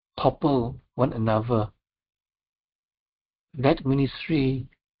topple one another, that ministry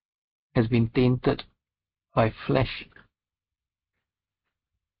has been tainted by flesh.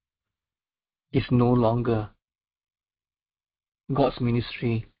 It's no longer God's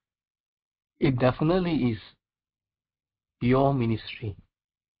ministry. It definitely is your ministry.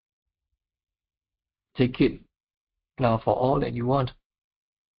 Take it now for all that you want.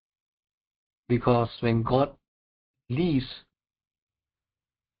 Because when God leaves,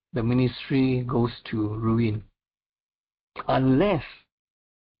 the ministry goes to ruin. Unless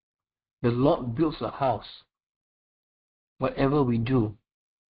the Lord builds a house, whatever we do,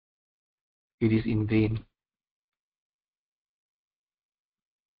 it is in vain.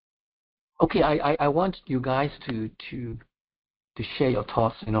 Okay, I want you guys to share your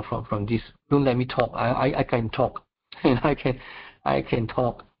thoughts, from this. Don't let me talk. I can talk, and I can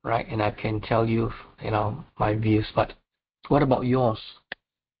talk, right? And I can tell you, my views. But what about yours?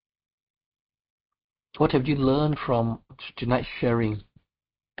 What have you learned from tonight's sharing?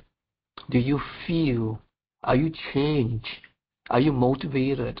 Do you feel? Are you changed? Are you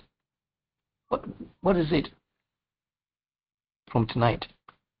motivated? What is it from tonight?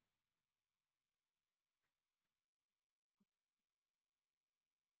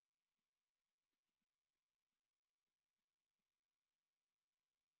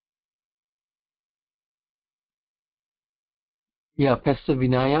 Yeah, Pastor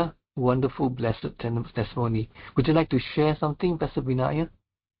Vinaya, wonderful, blessed testimony. Would you like to share something, Pastor Vinaya?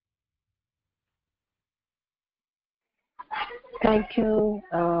 Thank you,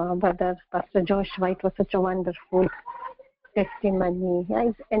 Brother Pastor Joshua. It was such a wonderful testimony.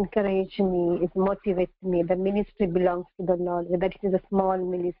 It encouraged me, it motivates me. The ministry belongs to the Lord, whether it is a small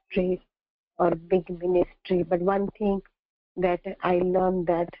ministry or big ministry. But one thing that I learned,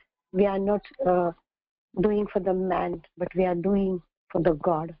 that we are not doing for the man, but we are doing for the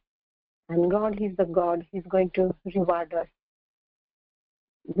God. And God is the God. He's going to reward us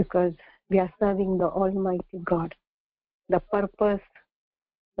because we are serving the Almighty God. The purpose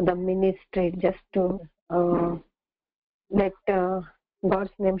of the ministry just to let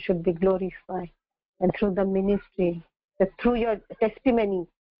God's name should be glorified. And through the ministry, through your testimony,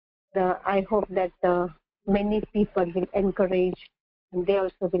 I hope that many people will encourage, and they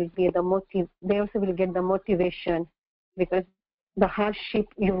also will be they also will get the motivation, because the hardship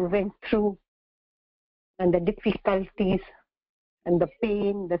you went through and the difficulties and the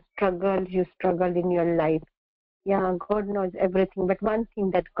pain, the struggle you struggled in your life. Yeah, God knows everything, but one thing,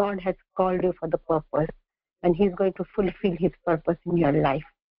 that God has called you for the purpose, and He's going to fulfill His purpose in your life.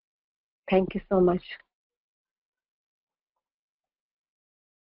 Thank you so much.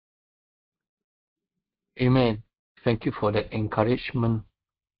 Amen. Thank you for that encouragement.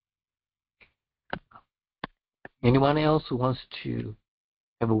 Anyone else who wants to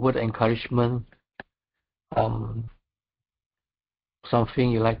have a word of encouragement?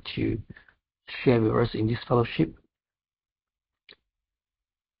 Something you like to share with us in this fellowship?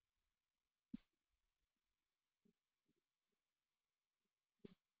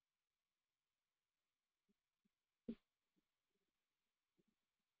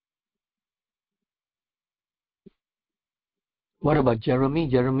 What about Jeremy?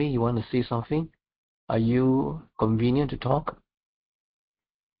 Jeremy, you want to say something? Are you convenient to talk?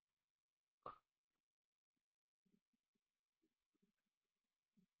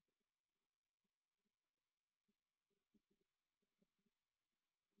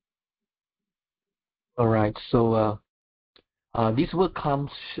 All right. So this word comes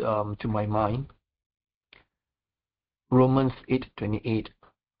to my mind. Romans 8:28.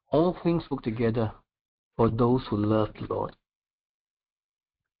 All things work together for those who love the Lord.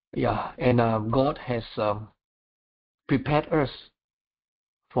 Yeah, and God has prepared us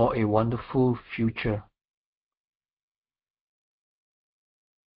for a wonderful future.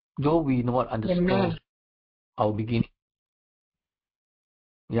 Though we not understand our beginning,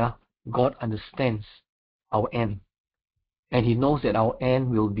 yeah, God understands our end, and He knows that our end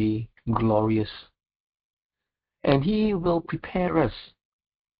will be glorious, and He will prepare us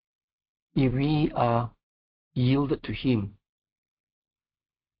if we are yielded to Him.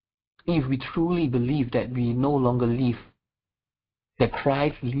 If we truly believe that we no longer live, that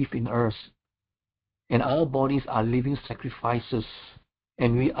Christ lives in us, and our bodies are living sacrifices,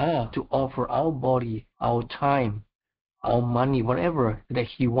 and we are to offer our body, our time, our money, whatever that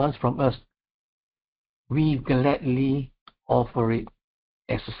He wants from us, we gladly offer it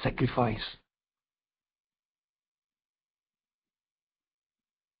as a sacrifice.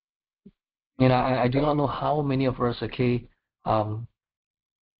 And I do not know how many of us, okay,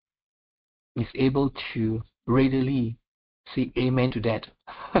 is able to readily say amen to that.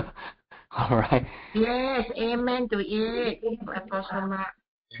 All right. Yes, amen to it, Apostle Mark.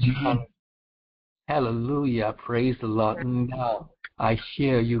 Hallelujah. Praise the Lord. Now, I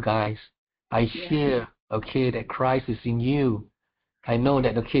hear you guys. I hear, okay, that Christ is in you. I know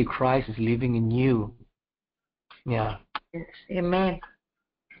that, okay, Christ is living in you. Yeah. Yes, amen.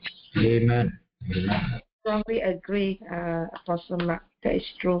 Amen. Strongly agree, Apostle Mark. That is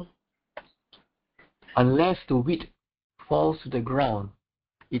true. Unless the wheat falls to the ground,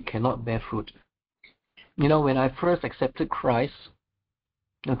 it cannot bear fruit. You know, when I first accepted Christ,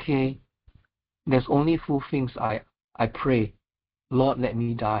 okay, there's only few things I pray. Lord, let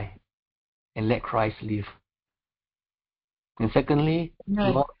me die and let Christ live. And secondly,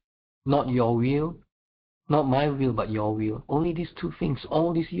 Lord, not your will, not my will, but your will. Only these two things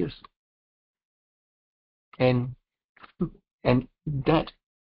all these years. And that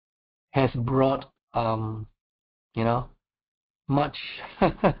has brought you know, much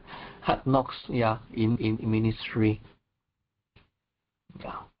hard knocks, yeah, in ministry.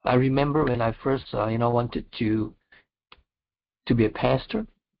 Yeah. I remember when I first wanted to be a pastor,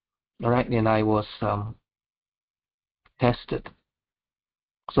 all right, and I was tested.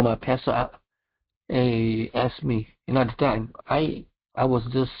 So my pastor asked me, at the time I was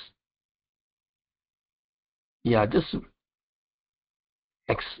just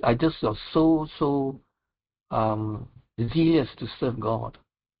I just was so zealous to serve God,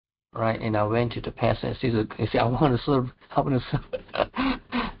 right? And I went to the pastor and said, I want to serve.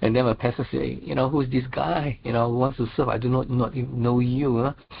 And then my pastor said, who's this guy? Who wants to serve? I do not even know you.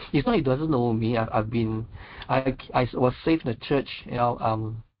 Huh? It's not he doesn't know me. I was saved in the church,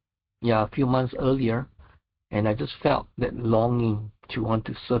 a few months earlier, and I just felt that longing to want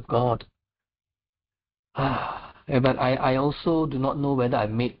to serve God. But I also do not know whether I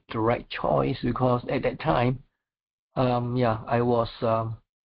made the right choice, because at that time, I was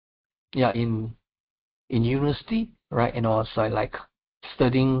in university, right, and also like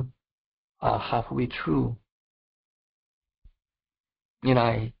studying halfway through.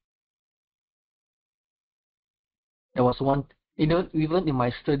 There was one, even in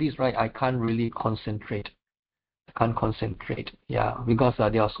my studies, right, I can't really concentrate. Because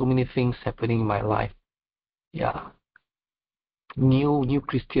there are so many things happening in my life. New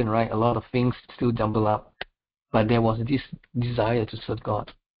Christian, right? A lot of things still jumble up, but there was this desire to serve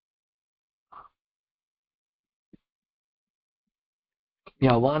God.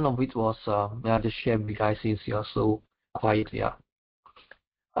 One of it was just share with you guys since you're so quiet. There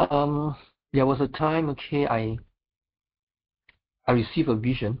was a time, okay, I received a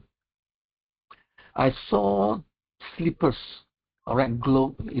vision. I saw slippers, all right,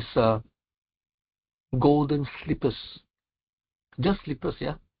 globe is golden slippers. Just slippers,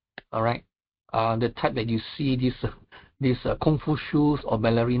 yeah. All right. The type that you see these kung fu shoes or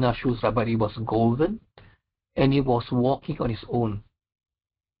ballerina shoes, right? But it was golden, and it was walking on its own.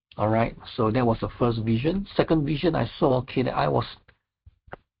 All right. So that was the first vision. Second vision, I saw, okay, that I was,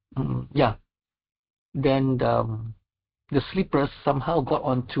 yeah. Then the slippers somehow got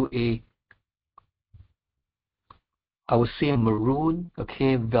onto a, I would say, a maroon,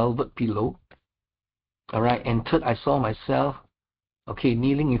 okay, velvet pillow. All right. And third, I saw myself, okay,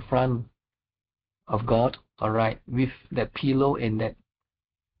 kneeling in front of God, all right, with that pillow and that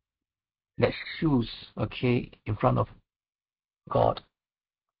shoes, okay, in front of God.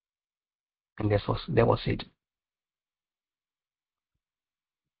 And that was it.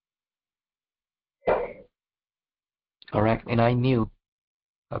 All right. And I knew,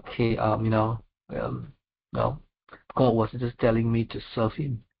 okay, no, God was just telling me to serve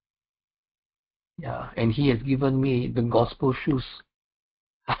Him. Yeah. And He has given me the gospel shoes.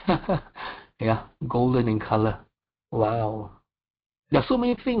 Yeah, golden in color. Wow. There are so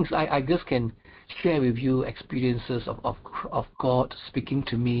many things I just can share with you, experiences of God speaking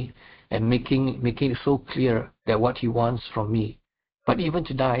to me and making it so clear that what He wants from me. But even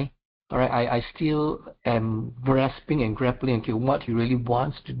today, all right, I still am grasping and grappling into what He really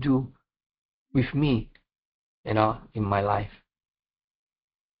wants to do with me, in my life.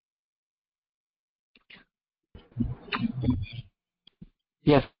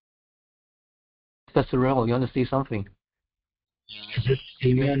 Yes, Pastor Raul, you want to say something? Just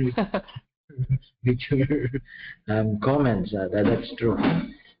amen with your comments. That's true.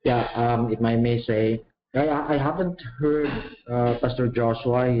 Yeah, if I may say, I haven't heard Pastor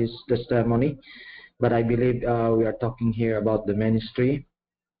Joshua, his testimony, but I believe we are talking here about the ministry.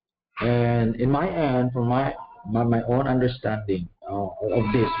 And in my end, from my own understanding of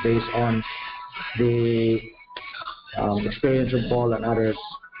this, based on the experience of Paul and others,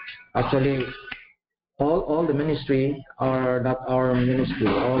 actually, all the ministry are not our ministry.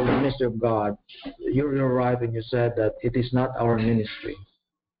 All the ministry of God, you're right when you said that it is not our ministry,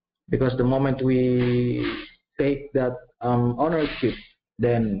 because the moment we take that ownership,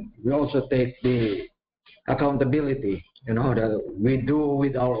 then we also take the accountability. That we do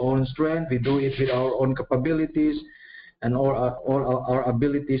with our own strength, we do it with our own capabilities and all our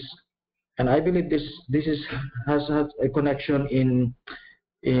abilities. And I believe this has a connection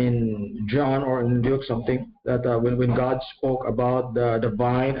in John or in Luke, something that when God spoke about the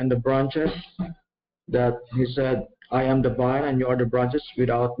vine and the branches, that He said, I am the vine and you are the branches.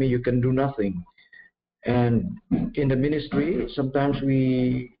 Without me you can do nothing. And in the ministry, sometimes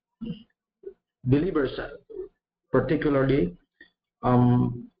we believers particularly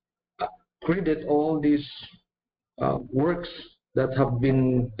credit all these works that have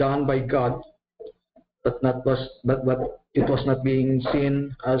been done by God, but it was not being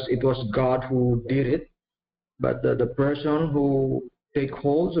seen as it was God who did it, but the person who take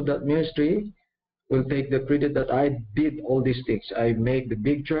hold of that ministry will take the credit that I did all these things. I make the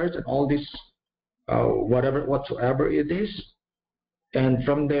big church and all this, whatsoever it is. And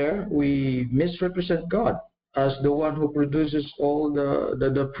from there, we misrepresent God as the one who produces all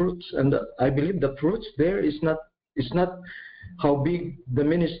the fruits. And I believe the fruits there is not how big the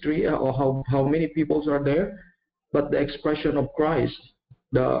ministry or how many peoples are there, but the expression of Christ,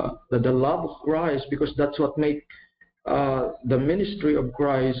 the love of Christ, because that's what make the ministry of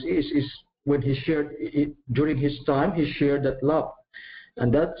Christ is when He shared it during His time, He shared that love,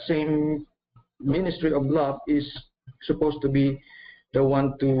 and that same ministry of love is supposed to be the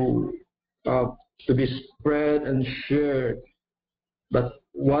one to be spread and shared. But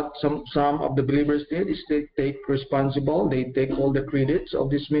what some of the believers did is they take all the credits of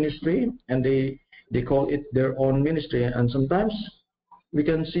this ministry, and they call it their own ministry. And sometimes we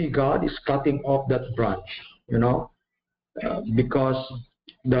can see God is cutting off that branch, because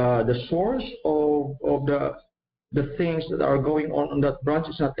the source of the things that are going on that branch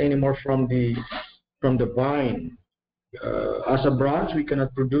is not anymore from the vine. As a branch, we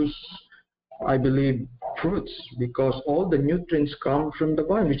cannot produce, I believe, fruits, because all the nutrients come from the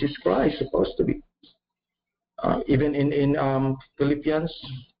vine, which is Christ, supposed to be. Even in Philippians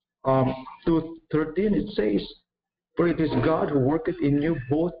 2:13, it says, "For it is God who worketh in you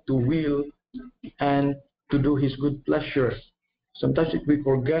both to will and to do His good pleasure." Sometimes we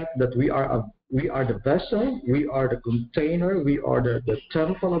forget that we are the vessel, we are the container, we are the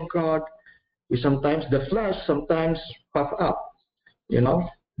temple of God. The flesh sometimes puff up,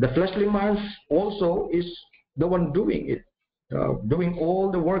 The fleshly man also is the one doing it, doing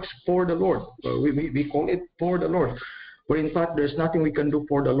all the works for the Lord. We call it for the Lord, but in fact there's nothing we can do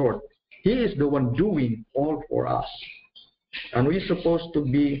for the Lord. He is the one doing all for us. And we're supposed to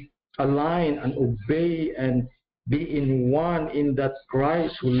be aligned and obey and be in one in that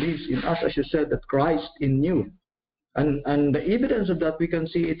Christ who lives in us, as you said, that Christ in you. And the evidence of that, we can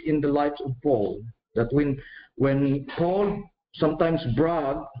see it in the life of Paul, that when Paul sometimes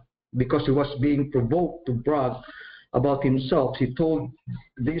bragged, because he was being provoked to brag about himself, he told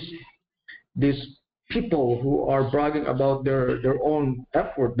these people who are bragging about their own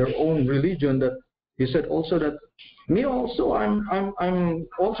effort, their own religion, that he said also that me also, I'm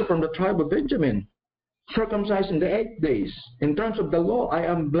also from the tribe of Benjamin, circumcised in the 8 days. In terms of the law, I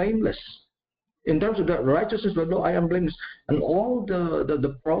am blameless. In terms of the righteousness of the law, I am blameless. And all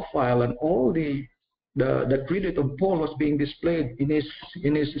the profile and all the credit of Paul was being displayed in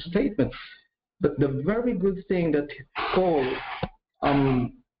his statement. But the very good thing that Paul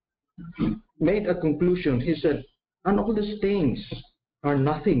made a conclusion. He said, and all these things are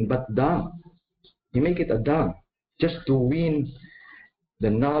nothing but dung. He make it a dung, just to win the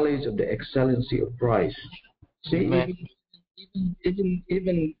knowledge of the excellency of Christ. See,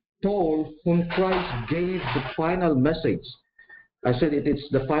 even Paul, whom Christ gave the final message. I said it's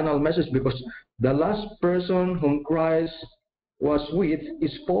the final message because the last person whom Christ was with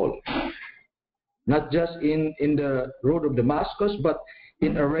is Paul. Not just in the road of Damascus, but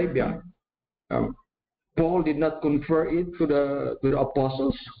in Arabia. Paul did not confer it to the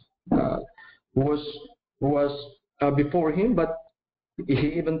apostles who was before him, but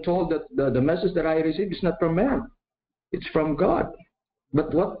he even told that the message that I received is not from man, it's from God.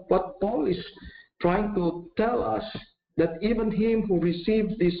 But what Paul is trying to tell us, that even him who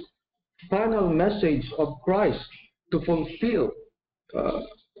received this final message of Christ to fulfill,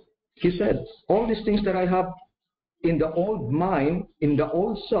 he said, all these things that I have in the old mind, in the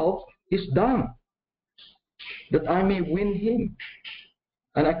old self, is done, that I may win him.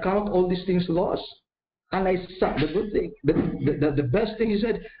 And I count all these things lost. And the good thing, the best thing, he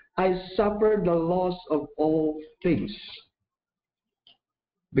said, I suffer the loss of all things.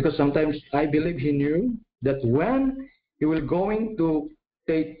 Because sometimes I believe he knew that when he will going to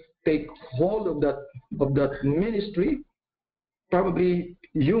take hold of that ministry, probably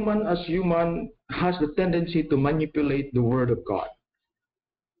human as human has the tendency to manipulate the word of God.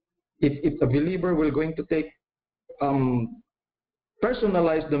 If a believer will going to take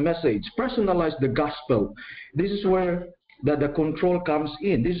personalize the message, personalize the gospel, this is where the control comes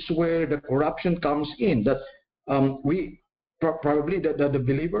in. This is where the corruption comes in. That probably the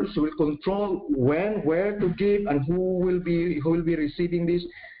believers will control when, where to give, and who will be receiving this,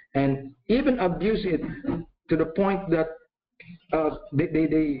 and even abuse it to the point that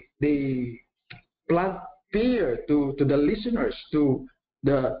they plant fear to the listeners, to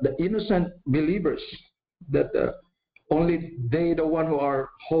the innocent believers, that only they, the one who are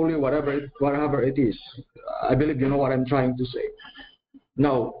holy, whatever it is. I believe you know what I'm trying to say.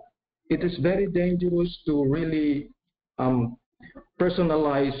 Now, it is very dangerous to really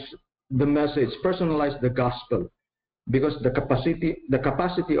personalize the message, personalize the gospel, because the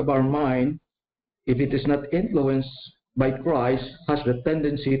capacity of our mind, if it is not influenced by Christ, has the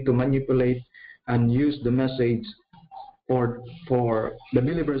tendency to manipulate and use the message for the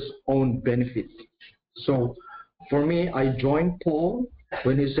believer's own benefit. So for me, I join Paul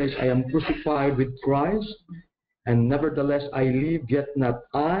when he says, I am crucified with Christ, and nevertheless I live, yet not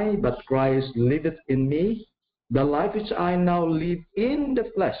I, but Christ liveth in me. The life which I now live in the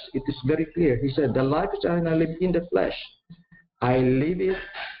flesh, it is very clear. He said, the life which I now live in the flesh, I live it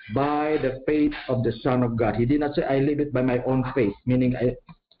by the faith of the Son of God. He did not say I live it by my own faith, meaning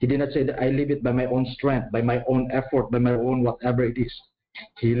he did not say that I live it by my own strength, by my own effort, by my own whatever it is.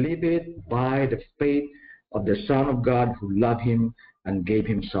 He lived it by the faith of the Son of God who loved him and gave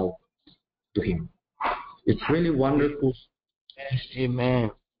himself to him. It's really wonderful.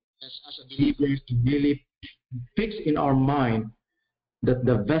 Amen. As a believer, to really fix in our mind that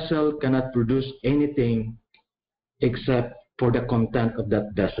the vessel cannot produce anything except for the content of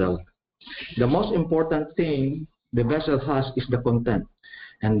that vessel. The most important thing the vessel has is the content,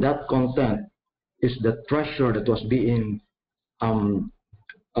 and that content is the treasure that was being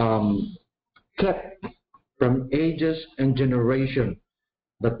kept from ages and generation,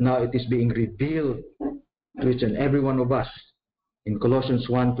 but now it is being revealed to each and every one of us. In Colossians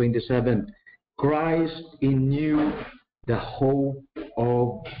 1:27, Christ in you, the hope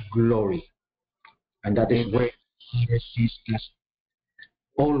of glory. And that is where He sees us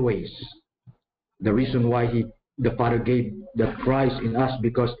always. The reason why the Father gave the Christ in us,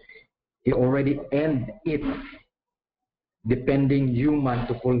 because He already ended it, depending human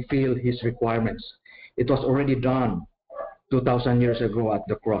to fulfill His requirements. It was already done. 2,000 years ago at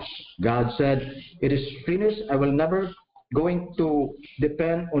the cross. God said, "It is finished. I will never going to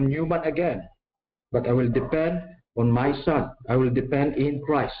depend on human again, but I will depend on my Son. I will depend in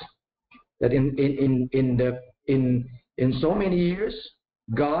Christ." That in so many years,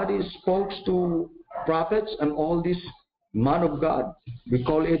 God is spoke to prophets and all this man of God. We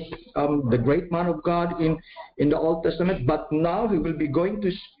call it the great man of God in the Old Testament. But now He will be going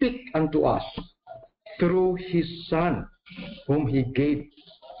to speak unto us through His Son, whom He gave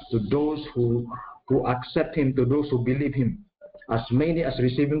to those who accept Him, to those who believe Him. As many as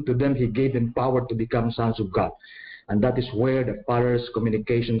receive Him, to them He gave them power to become sons of God. And that is where the Father's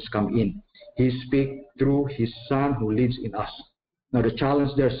communications come in. He speaks through His Son who lives in us. Now the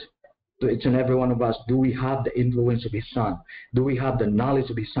challenge there's to each and every one of us, do we have the influence of His Son? Do we have the knowledge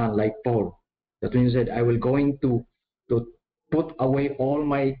of His Son, like Paul? That means that I will going to put away all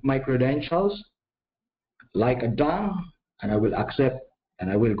my credentials like a dung, and I will accept, and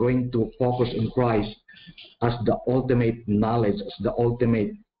I will going to focus on Christ as the ultimate knowledge, as the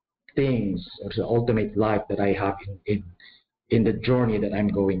ultimate things, as the ultimate life that I have in the journey that I'm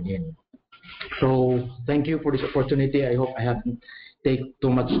going in. So thank you for this opportunity. I hope I haven't taken too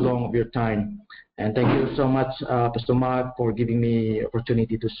much long of your time. And thank you so much, Pastor Mark, for giving me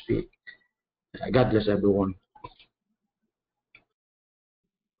opportunity to speak. God bless everyone.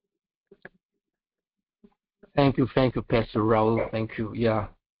 Thank you, Pastor Raul. Thank you. Yeah,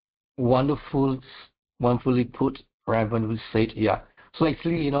 wonderfully put. Wonderfully said. Yeah. So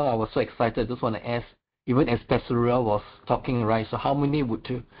actually, I was so excited. Just want to ask, even as Pastor Raul was talking, right? So how many would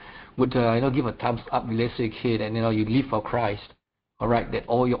give a thumbs up? Let's say, kid, and you live for Christ. All right, that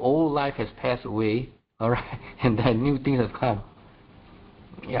all your old life has passed away. All right, and then new things have come.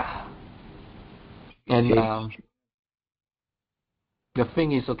 Yeah. And the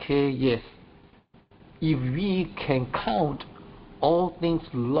thing is, okay, yes. If we can count all things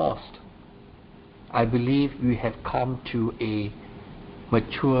lost, I believe we have come to a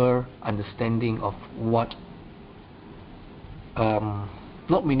mature understanding of what,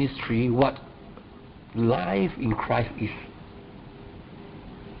 not ministry, what life in Christ is.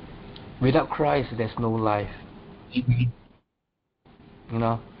 Without Christ, there's no life.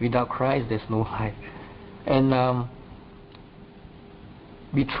 Without Christ, there's no life. And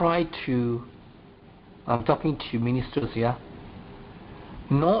we try to, I'm talking to ministers, yeah,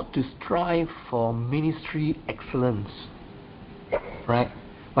 not to strive for ministry excellence, right?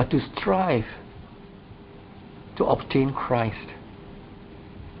 But to strive to obtain Christ.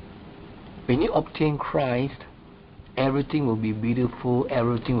 When you obtain Christ, everything will be beautiful,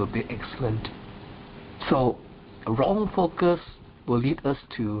 everything will be excellent. So, a wrong focus will lead us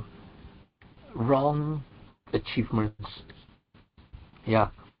to wrong achievements. Yeah,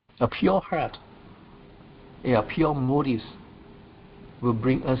 a pure heart, pure motives will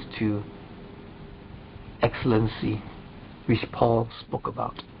bring us to excellency, which Paul spoke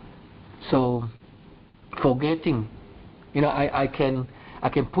about. So, forgetting, I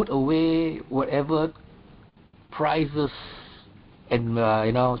can put away whatever prizes and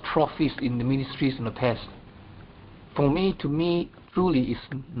trophies in the ministries in the past. To me, truly, it's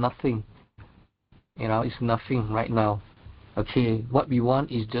nothing. It's nothing right now. Okay, what we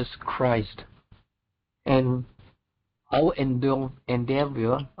want is just Christ, and our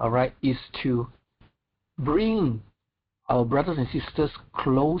endeavor, all right, is to bring our brothers and sisters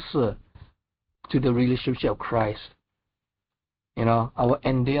closer to the relationship of Christ. Our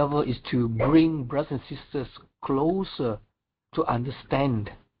endeavor is to bring brothers and sisters closer to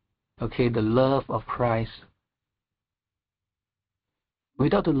understand, okay, the love of Christ.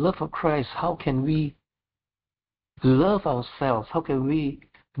 Without the love of Christ, how can we love ourselves? How can we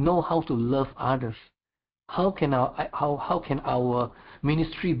know how to love others? How can our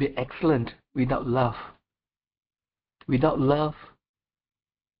ministry be excellent without love? Without love,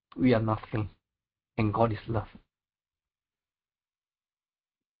 we are nothing, and God is love.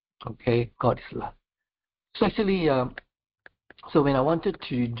 Okay, God is love. So actually, so when I wanted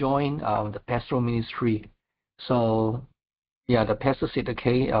to join the pastoral ministry, so yeah, the pastor said,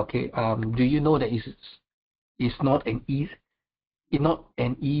 okay, do you know that it's not an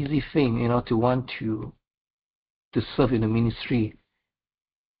easy thing, to want to serve in the ministry.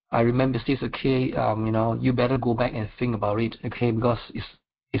 I remember he says, okay, you better go back and think about it, okay, because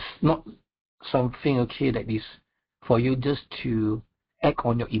it's not something, okay, that is for you just to act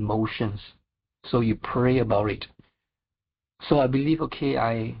on your emotions. So you pray about it. So I believe, okay,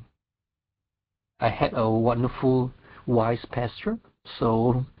 I had a wonderful, wise pastor.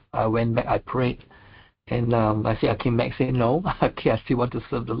 So I went back, I prayed, and I came back saying, no, okay, I still want to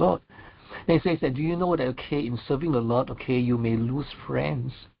serve the Lord. Then he says that, do you know that, okay, in serving the Lord, okay, you may lose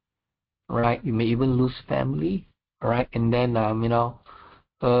friends, right? You may even lose family, right? And then,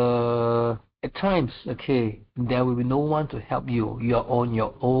 at times, okay, there will be no one to help you. You're on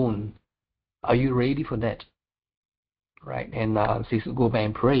your own. Are you ready for that? Right? And says, go back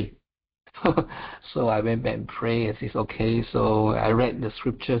and pray. So I went back and prayed and says, okay, so I read the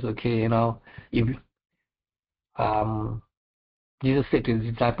scriptures, okay, if Jesus said to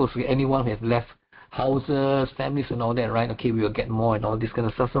his disciples, okay, anyone who has left houses, families and all that, right, okay, we will get more and all this kind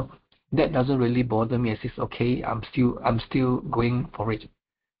of stuff. So that doesn't really bother me. I says, okay, I'm still going for it.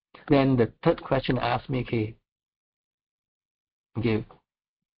 Then the third question asked me, okay,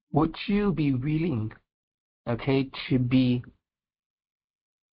 would you be willing, okay, to be,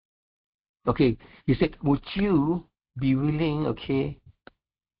 okay, he said, would you be willing, okay,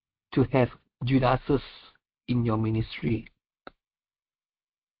 to have Judases in your ministry?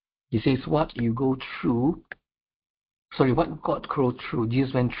 He says, what you go through, what God go through,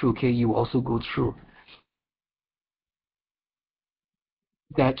 Jesus went through, okay, you also go through.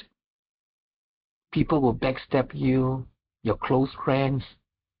 That people will backstab you, your close friends,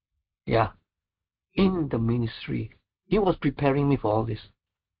 in the ministry. He was preparing me for all this.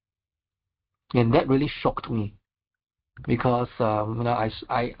 And that really shocked me. Because, I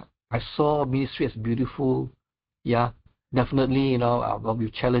saw ministry as beautiful, definitely, there'll be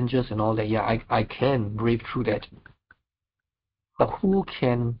challenges and all that. I can brave through that. But who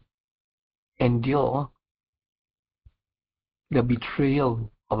can endure the betrayal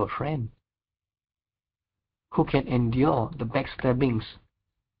of a friend? Who can endure the backstabbings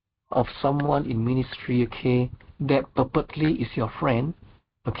of someone in ministry, okay, that purportedly is your friend,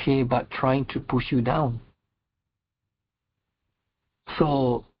 okay, but trying to push you down?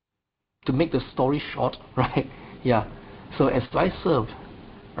 So, to make the story short, right, so as I served,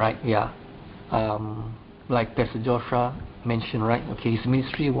 right, like Pastor Joshua mentioned, right, okay, his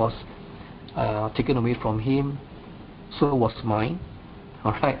ministry was taken away from him, so was mine,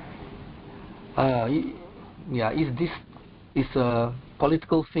 all right. Is a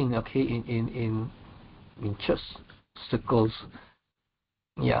political thing, okay, in church circles,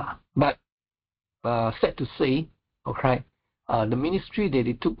 but sad to say, okay, the ministry that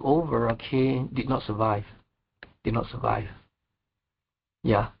they took over, okay, did not survive. And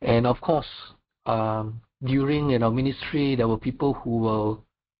of course, during ministry, there were people who will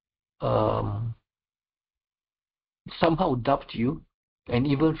somehow doubt you and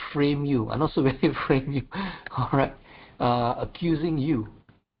even frame you. And also very frame you, all right, accusing you,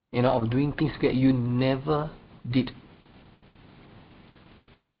 of doing things that you never did.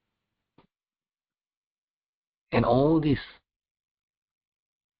 And all this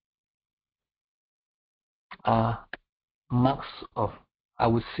are marks of, I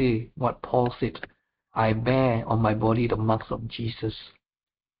would say, what Paul said, I bear on my body the marks of Jesus.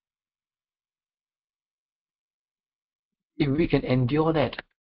 If we can endure that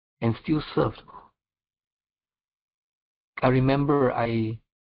and still serve. I remember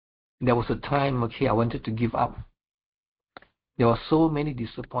there was a time, okay, I wanted to give up. There were so many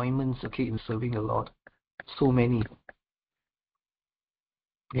disappointments, okay, in serving the Lord. So many.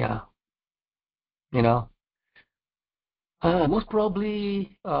 Most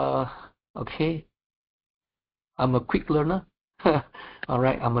probably, okay, I'm a quick learner. All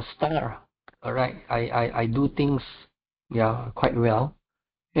right, I'm a star. All right, I do things, quite well.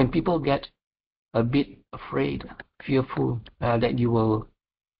 And people get a bit afraid, fearful that you will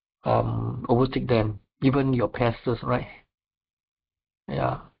overtake them, even your pastors, right?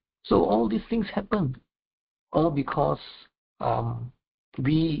 So all these things happen, all because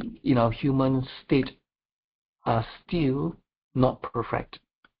we, in our human state, are still not perfect.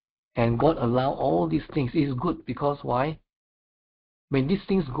 And God allow all these things. It is good because why? When these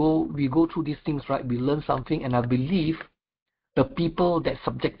things we go through these things, right, we learn something, and I believe the people that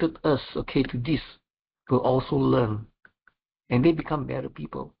subjected us, okay, to this will also learn. And they become better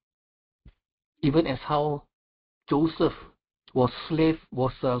people. Even as how Joseph was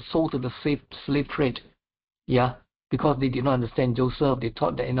sold to the slave trade, because they did not understand Joseph. They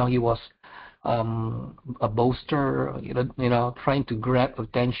thought that he was a boaster, trying to grab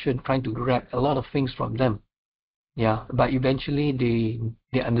attention, trying to grab a lot of things from them. But eventually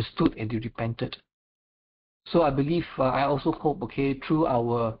they understood and they repented. So I believe, I also hope, okay, through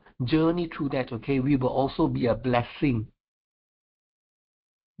our journey through that, okay, we will also be a blessing.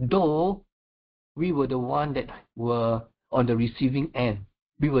 Though we were the one that were on the receiving end.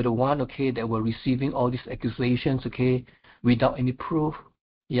 We were the one, okay, that were receiving all these accusations, okay, without any proof.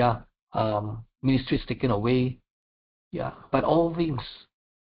 Ministry is taken away. But all things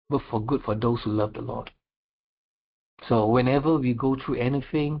work for good for those who love the Lord. So whenever we go through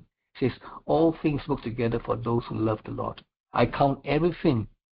anything, it says all things work together for those who love the Lord. I count everything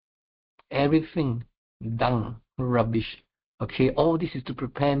dung, rubbish. Okay, all this is to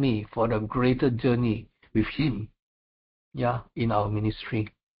prepare me for the greater journey with Him. Yeah, in our ministry.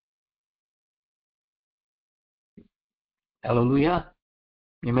 Hallelujah.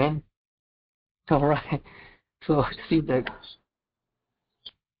 Amen. All right. So see that.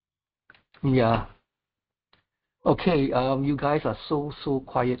 Yeah. Okay. You guys are so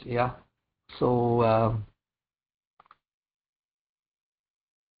quiet. Yeah. So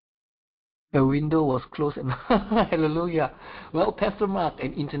the window was closed and hallelujah. Well, Pastor Mark,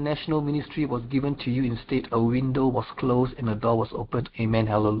 an international ministry was given to you. Instead, a window was closed and a door was opened. Amen.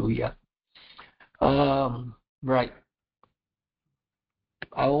 Hallelujah. Right.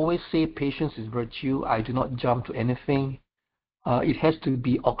 I always say patience is virtue. I do not jump to anything. It has to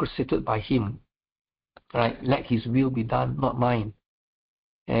be orchestrated by Him. Right? Let His will be done, not mine.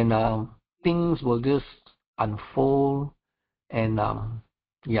 And things will just unfold. And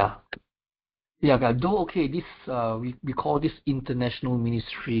yeah. Though okay, this we call this international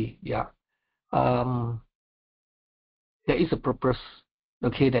ministry. Yeah. There is a purpose.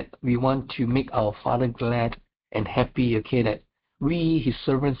 Okay, that we want to make our Father glad and happy. Okay, that we, His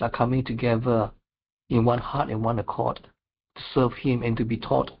servants, are coming together in one heart and one accord to serve Him and to be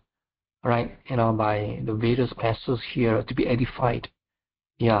taught, right? By the various pastors here, to be edified.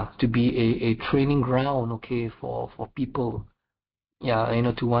 Yeah, to be a training ground. Okay, for people. Yeah,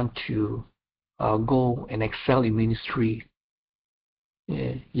 to want to go and excel in ministry.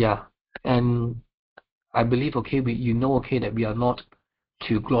 Yeah, and I believe, okay, okay, that we are not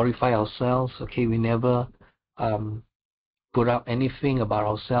to glorify ourselves. Okay, we never put out anything about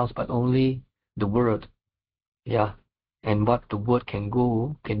ourselves, but only the Word. Yeah, and what the Word can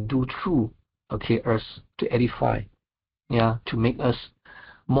do through, okay, us to edify. Yeah, to make us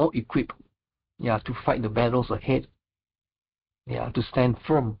more equipped. Yeah, to fight the battles ahead. Yeah, to stand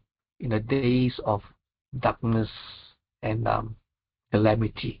firm in the days of darkness and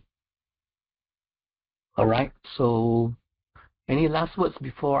calamity. All right. So, any last words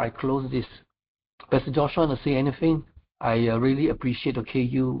before I close this? Pastor Joshua, want to say anything? I really appreciate, okay,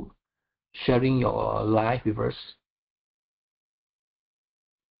 you sharing your life with us.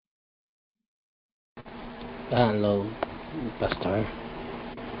 Hello, Pastor.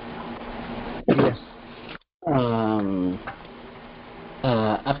 Yes.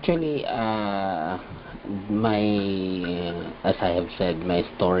 Actually, my as I have said, my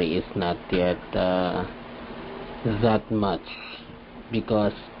story is not yet that much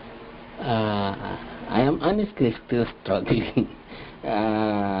because I am honestly still struggling.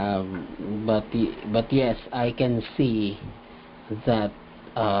 But yes, I can see that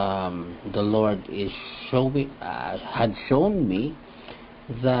the Lord is had shown me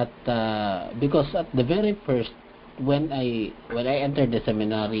that because at the very first when I entered the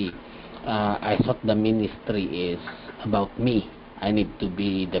seminary, I thought the ministry is about me. I need to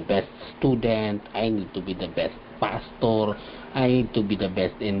be the best student, I need to be the best pastor, I need to be the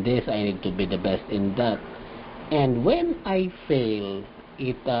best in this, I need to be the best in that. And when I fail,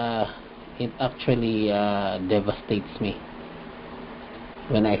 it actually devastates me.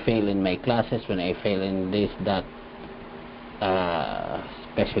 When I fail in my classes, when I fail in this, that,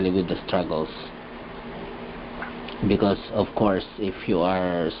 especially with the struggles. Because of course, if you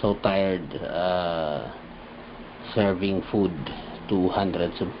are so tired serving food to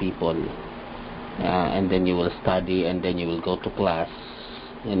hundreds of people, and then you will study, and then you will go to class,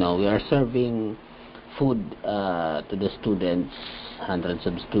 we are serving food to the students, hundreds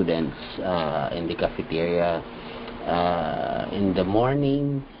of students in the cafeteria, in the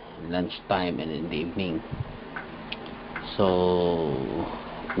morning, lunchtime, and in the evening. So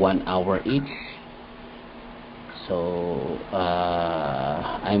 1 hour each. So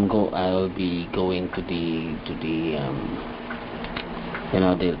I'll be going to the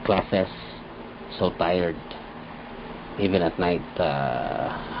the classes, so tired, even at night.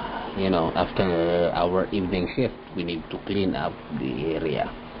 After our evening shift, we need to clean up the area.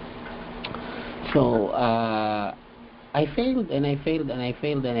 So I failed and I failed and I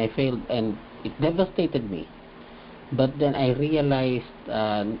failed and I failed, and it devastated me. But then I realized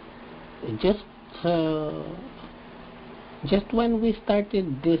just when we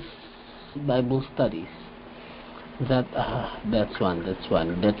started this Bible studies, that that's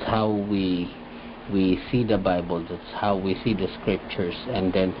how we see the Bible, that's how we see the scriptures.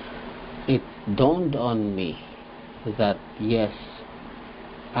 And then it dawned on me that yes,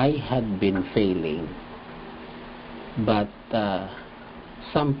 I had been failing, but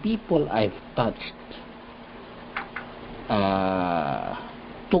some people I've touched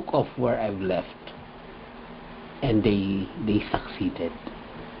took off where I've left, and they succeeded.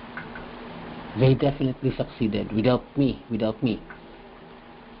 They definitely succeeded without me.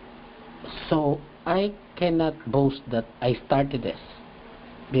 So I cannot boast that I started this,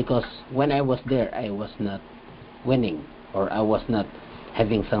 because when I was there, I was not winning, or I was not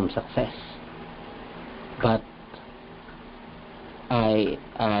having some success. But I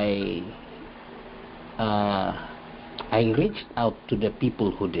reached out to the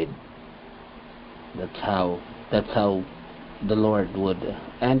people who did. That's how the Lord would,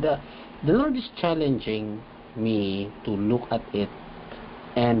 and the Lord is challenging me to look at it,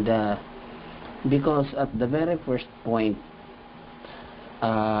 and because at the very first point,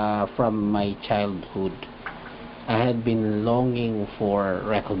 from my childhood, I had been longing for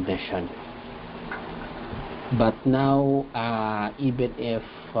recognition. But now, even if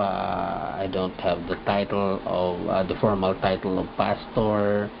I don't have the title of the formal title of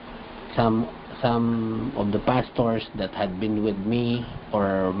pastor, some of the pastors that had been with me,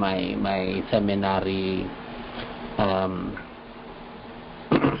 or my seminary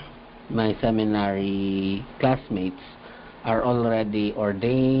my seminary classmates are already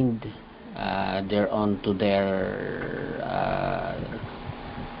ordained. They're on to their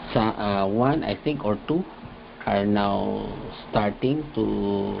one, I think, or two are now starting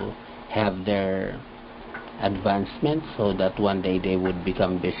to have their advancement, so that one day they would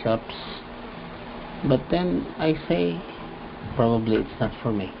become bishops. But then I say, probably it's not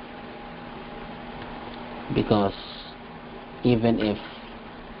for me, because even if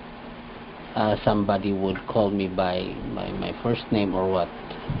somebody would call me by my first name or what,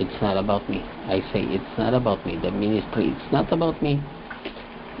 it's not about me. I say it's not about me. The ministry, it's not about me.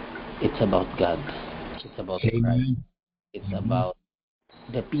 It's about God. It's about Christ. It's about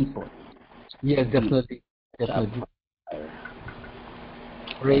the people. Yes, definitely.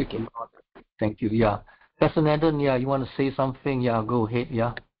 Great. Thank you. Yeah. Pastor Nathan, yeah, you want to say something? Yeah, go ahead.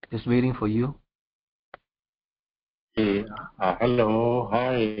 Yeah, just waiting for you. Hey, hello,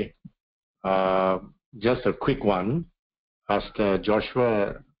 hi. Just a quick one. Pastor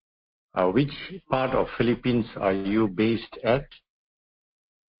Joshua, which part of Philippines are you based at?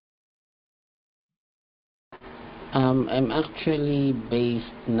 I'm actually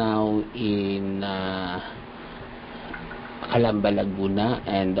based now in Calamba, Laguna,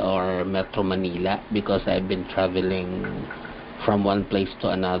 and or Metro Manila, because I've been traveling from one place to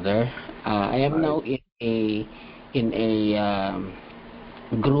another. I am now in a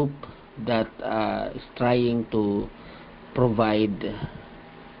group that is trying to provide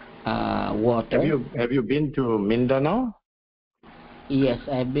water. Have you been to Mindanao? Yes,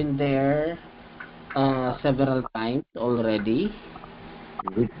 I've been there several times already.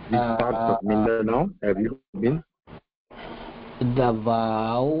 Which parts of Mindanao have you been?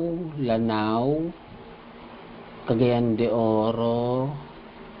 Davao, Lanao, Cagayan de Oro,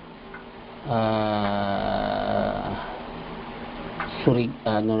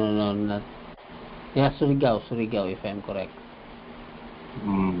 Surigao, if I'm correct.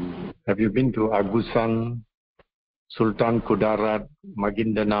 Have you been to Agusan, Sultan Kudarat,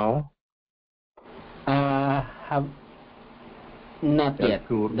 Maguindanao? Have not yet.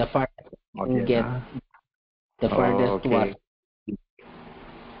 The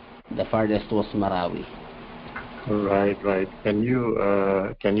farthest was Marawi. Right. Can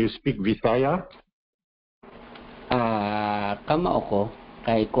you speak Visaya? Kamao ko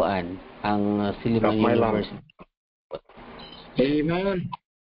kay Kuan ang Silliman University. Amen.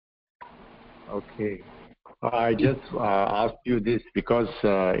 Okay. I just asked you this because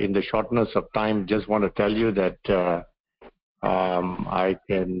in the shortness of time, just want to tell you that I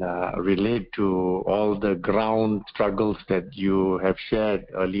can relate to all the ground struggles that you have shared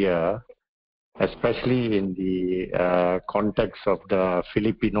earlier, especially in the context of the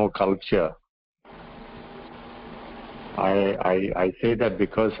Filipino culture. I say that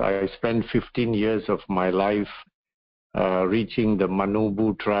because I spent 15 years of my life reaching the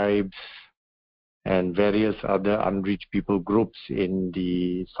Manubu tribes and various other unreached people groups in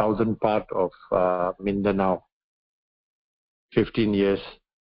the southern part of Mindanao. 15 years.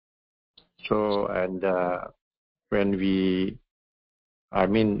 So, and when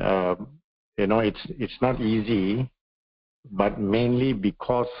it's not easy, but mainly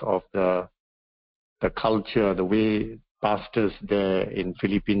because of the culture, the way pastors there in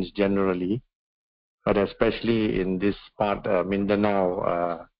Philippines generally, but especially in this part,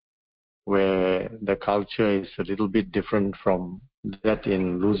 Mindanao, where the culture is a little bit different from that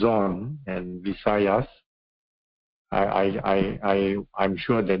in Luzon and Visayas. I'm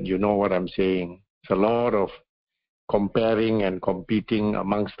sure that you know what I'm saying. It's a lot of comparing and competing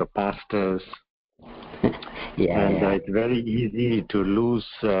amongst the pastors. It's very easy to lose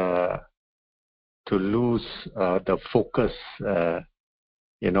the focus,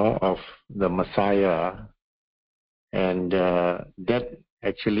 of the Messiah, and that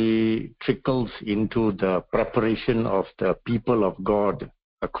actually trickles into the preparation of the people of God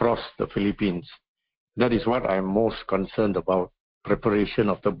across the Philippines. That is what I'm most concerned about: preparation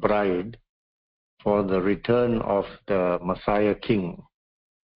of the bride for the return of the Messiah King.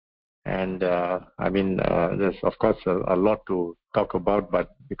 And there's of course a lot to talk about, but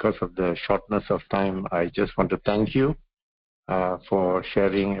because of the shortness of time, I just want to thank you for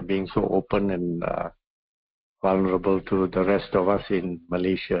sharing and being so open and vulnerable to the rest of us in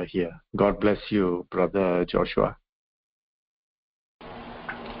Malaysia here. God bless you, Brother Joshua.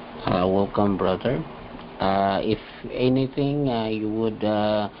 Welcome, brother. If anything you would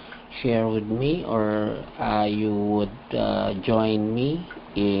share with me, or you would join me,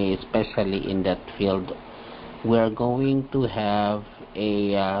 especially in that field, we're going to have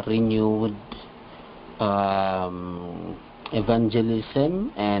a renewed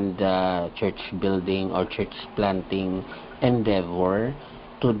evangelism and church building or church planting endeavor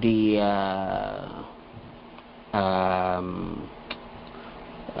to the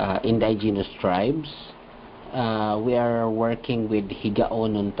indigenous tribes. We are working with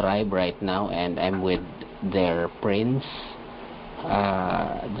Higaonon tribe right now, and I'm with their prince.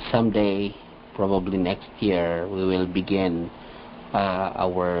 Someday, probably next year, we will begin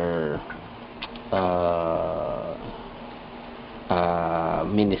our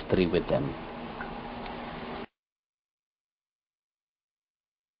ministry with them.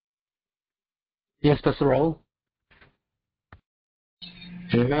 Yes, Pastor Raul.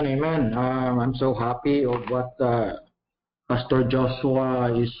 Amen, amen. I'm so happy of what Pastor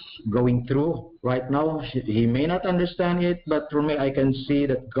Joshua is going through right now. He may not understand it, but for me, I can see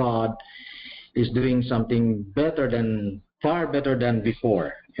that God is doing something far better than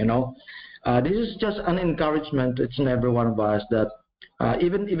before. This is just an encouragement to each and every one of us that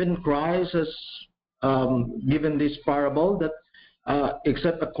even Christ has given this parable that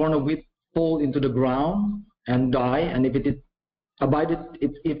except a corn of wheat fall into the ground and die, and if it abided,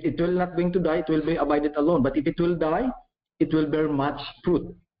 if it will not going to die, it will be abided alone. But if it will die, it will bear much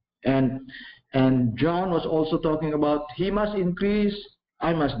fruit. And John was also talking about, he must increase,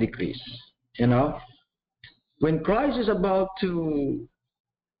 I must decrease. When Christ is about to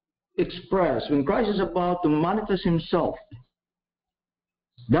express, when Christ is about to manifest himself,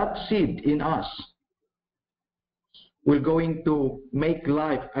 that seed in us will going to make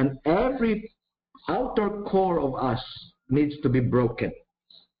life, and every outer core of us needs to be broken.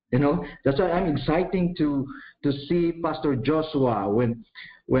 That's why I'm excited to see Pastor Joshua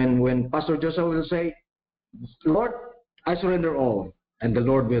when Pastor Joshua will say, Lord, I surrender all, and the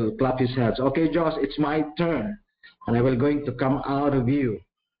Lord will clap his hands. Okay, Josh, it's my turn, and I will going to come out of you.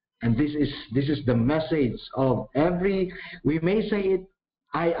 And this is the message of every. We may say it,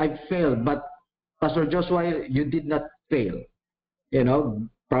 I failed, but Pastor Joshua, you did not fail.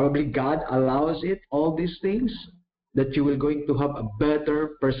 Probably God allows it, all these things, that you will going to have a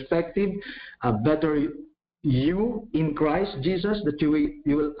better perspective, a better you in Christ Jesus, that you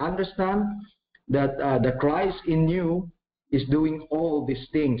will understand that the Christ in you is doing all these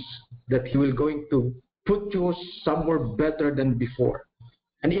things, that he will going to put you somewhere better than before.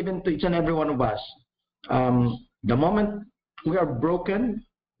 And even to each and every one of us, the moment we are broken,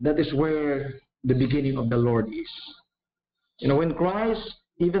 that is where the beginning of the Lord is. When Christ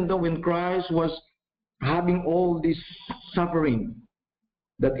was having all this suffering,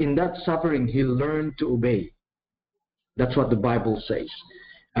 that in that suffering he learned to obey. That's what the Bible says.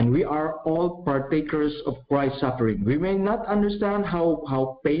 And we are all partakers of Christ's suffering. We may not understand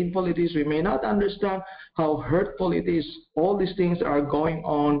how painful it is. We may not understand how hurtful it is. All these things are going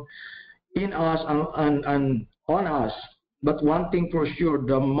on in us and on us. But one thing for sure,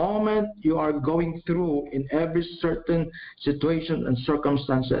 the moment you are going through in every certain situation and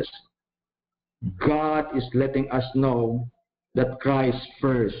circumstances, God is letting us know that Christ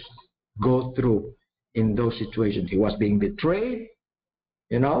first go through in those situations. He was being betrayed,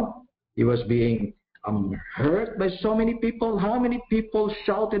 he was being hurt by so many people. How many people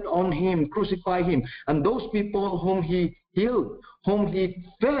shouted on him, crucify him? And those people whom he healed, whom he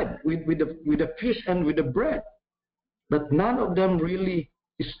fed with the fish and with the bread. But none of them really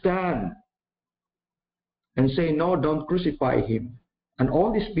stand and say, no, don't crucify him. And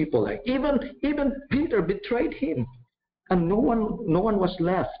all these people, even Peter betrayed him, and no one was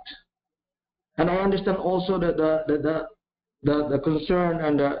left. And I understand also that the concern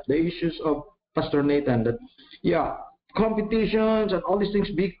and the issues of Pastor Nathan, that competitions and all these things,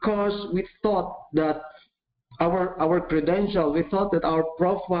 because we thought that our credential, we thought that our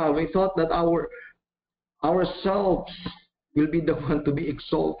profile, we thought that ourselves will be the one to be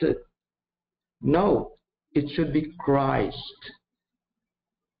exalted. No, it should be Christ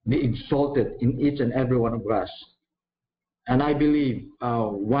be exalted in each and every one of us. And I believe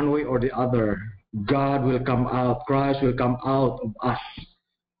one way or the other, God will come out, Christ will come out of us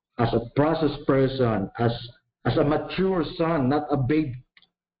as a processed person, as a mature son, not a babe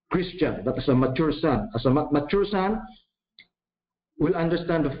Christian, but as a mature son. As a mature son will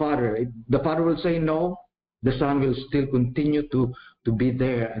understand the Father. If the Father will say no, the Son will still continue to be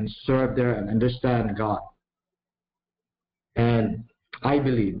there and serve there and understand God. And I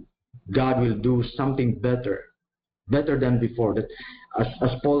believe God will do something better than before. That,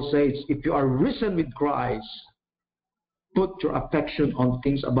 as Paul says, if you are risen with Christ, put your affection on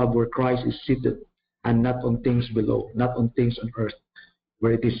things above where Christ is seated, and not on things below, not on things on earth,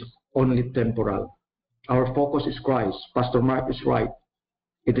 where it is only temporal. Our focus is Christ. Pastor Mark is right.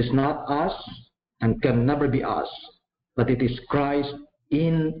 It is not us and can never be us, but it is Christ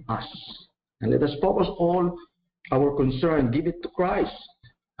in us. And let us focus all our concern, give it to Christ.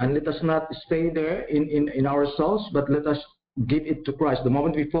 And let us not stay there in ourselves, but let us give it to Christ. The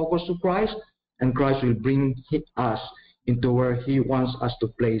moment we focus to Christ, and Christ will bring us into where He wants us to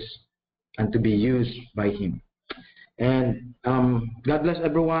place and to be used by Him. And God bless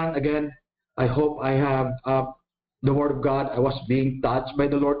everyone. Again, I hope I have the Word of God. I was being touched by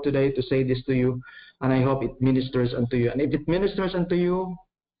the Lord today to say this to you, and I hope it ministers unto you. And if it ministers unto you,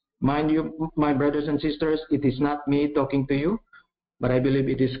 mind you, my brothers and sisters, it is not me talking to you, but I believe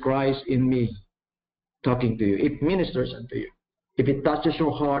it is Christ in me talking to you. It ministers unto you. If it touches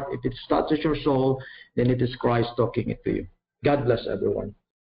your heart, if it touches your soul, then it is Christ talking it to you. God bless everyone.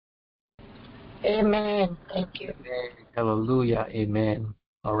 Amen. Thank you. Hallelujah. Amen.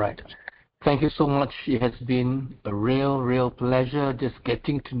 All right. Thank you so much. It has been a real pleasure just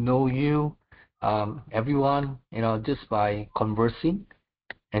getting to know you, everyone, just by conversing.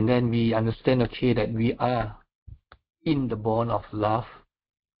 And then we understand, okay, that we are in the bond of love,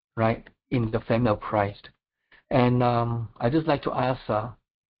 right, in the family of Christ. And I'd just like to ask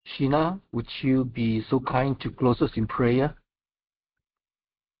Sheena, would you be so kind to close us in prayer?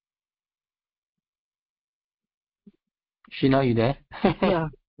 Sheena, are you there? Yeah,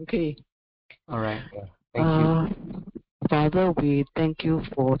 okay. All right. Thank you. Father, we thank you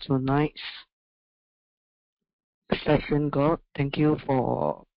for tonight's session, God. Thank you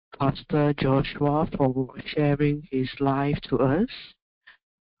for Pastor Joshua for sharing his life to us.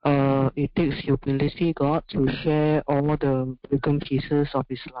 It takes humility, God, to share all the broken pieces of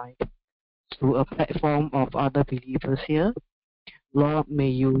his life to a platform of other believers here. Lord, may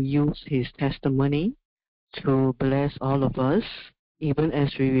you use his testimony to bless all of us, even as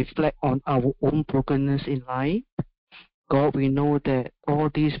we reflect on our own brokenness in life. God, we know that all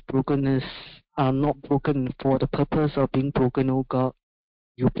these brokenness are not broken for the purpose of being broken, oh God.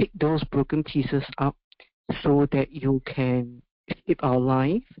 You pick those broken pieces up so that you can shape our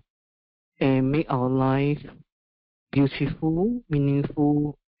life and make our life beautiful,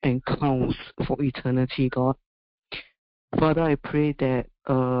 meaningful, and counts for eternity, God. Father, I pray that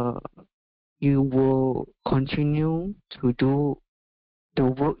you will continue to do the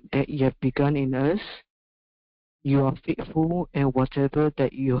work that you have begun in us. You are faithful, and whatever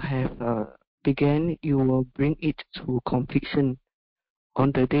that you have begun, you will bring it to completion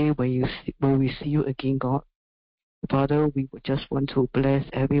on the day when we see you again, God. Father, we just want to bless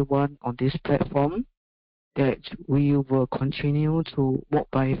everyone on this platform, that we will continue to walk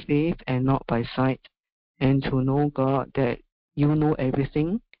by faith and not by sight, and to know, God, that you know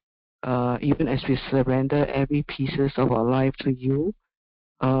everything. Even as we surrender every pieces of our life to you,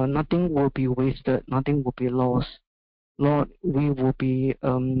 nothing will be wasted, nothing will be lost. Lord, we will be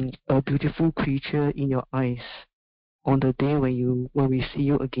a beautiful creature in your eyes on the day when we see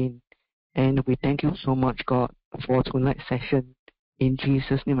you again. And we thank you so much, God, for tonight's session. In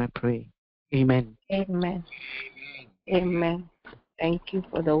Jesus' name I pray. Amen. Amen. Amen. Thank you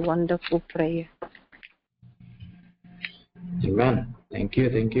for the wonderful prayer. Amen. Thank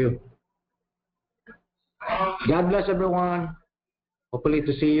you. God bless everyone. Hopefully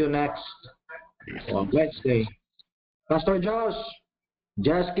to see you next Wednesday. Pastor Josh,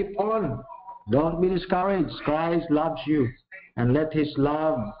 just keep on. Don't be discouraged. Christ loves you. And let His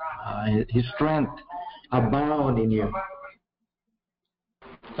love, His strength abound in you.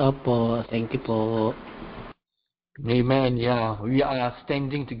 Opo, thank you po. Amen. Yeah, we are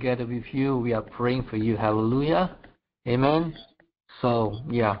standing together with you. We are praying for you. Hallelujah. Amen. So,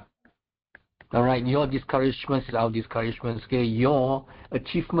 yeah. All right, your discouragement is our discouragements. Okay, your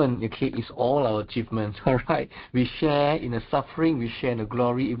achievement, okay, is all our achievements. All right, we share in the suffering, we share in the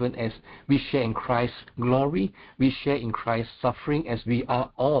glory, even as we share in Christ's glory, we share in Christ's suffering, as we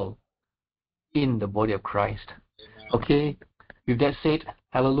are all in the body of Christ. Okay, with that said,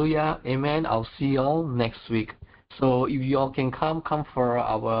 hallelujah, amen. I'll see you all next week. So if you all can come for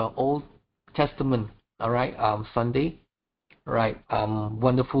our Old Testament, all right, Sunday. Right,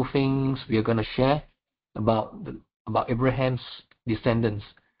 wonderful things we are going to share about Abraham's descendants.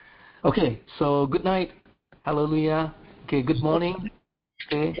 Okay, so good night. Hallelujah. Okay, good morning.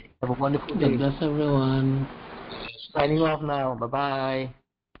 Okay, have a wonderful day. God bless everyone. Signing off now. Bye-bye.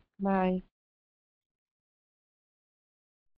 Bye.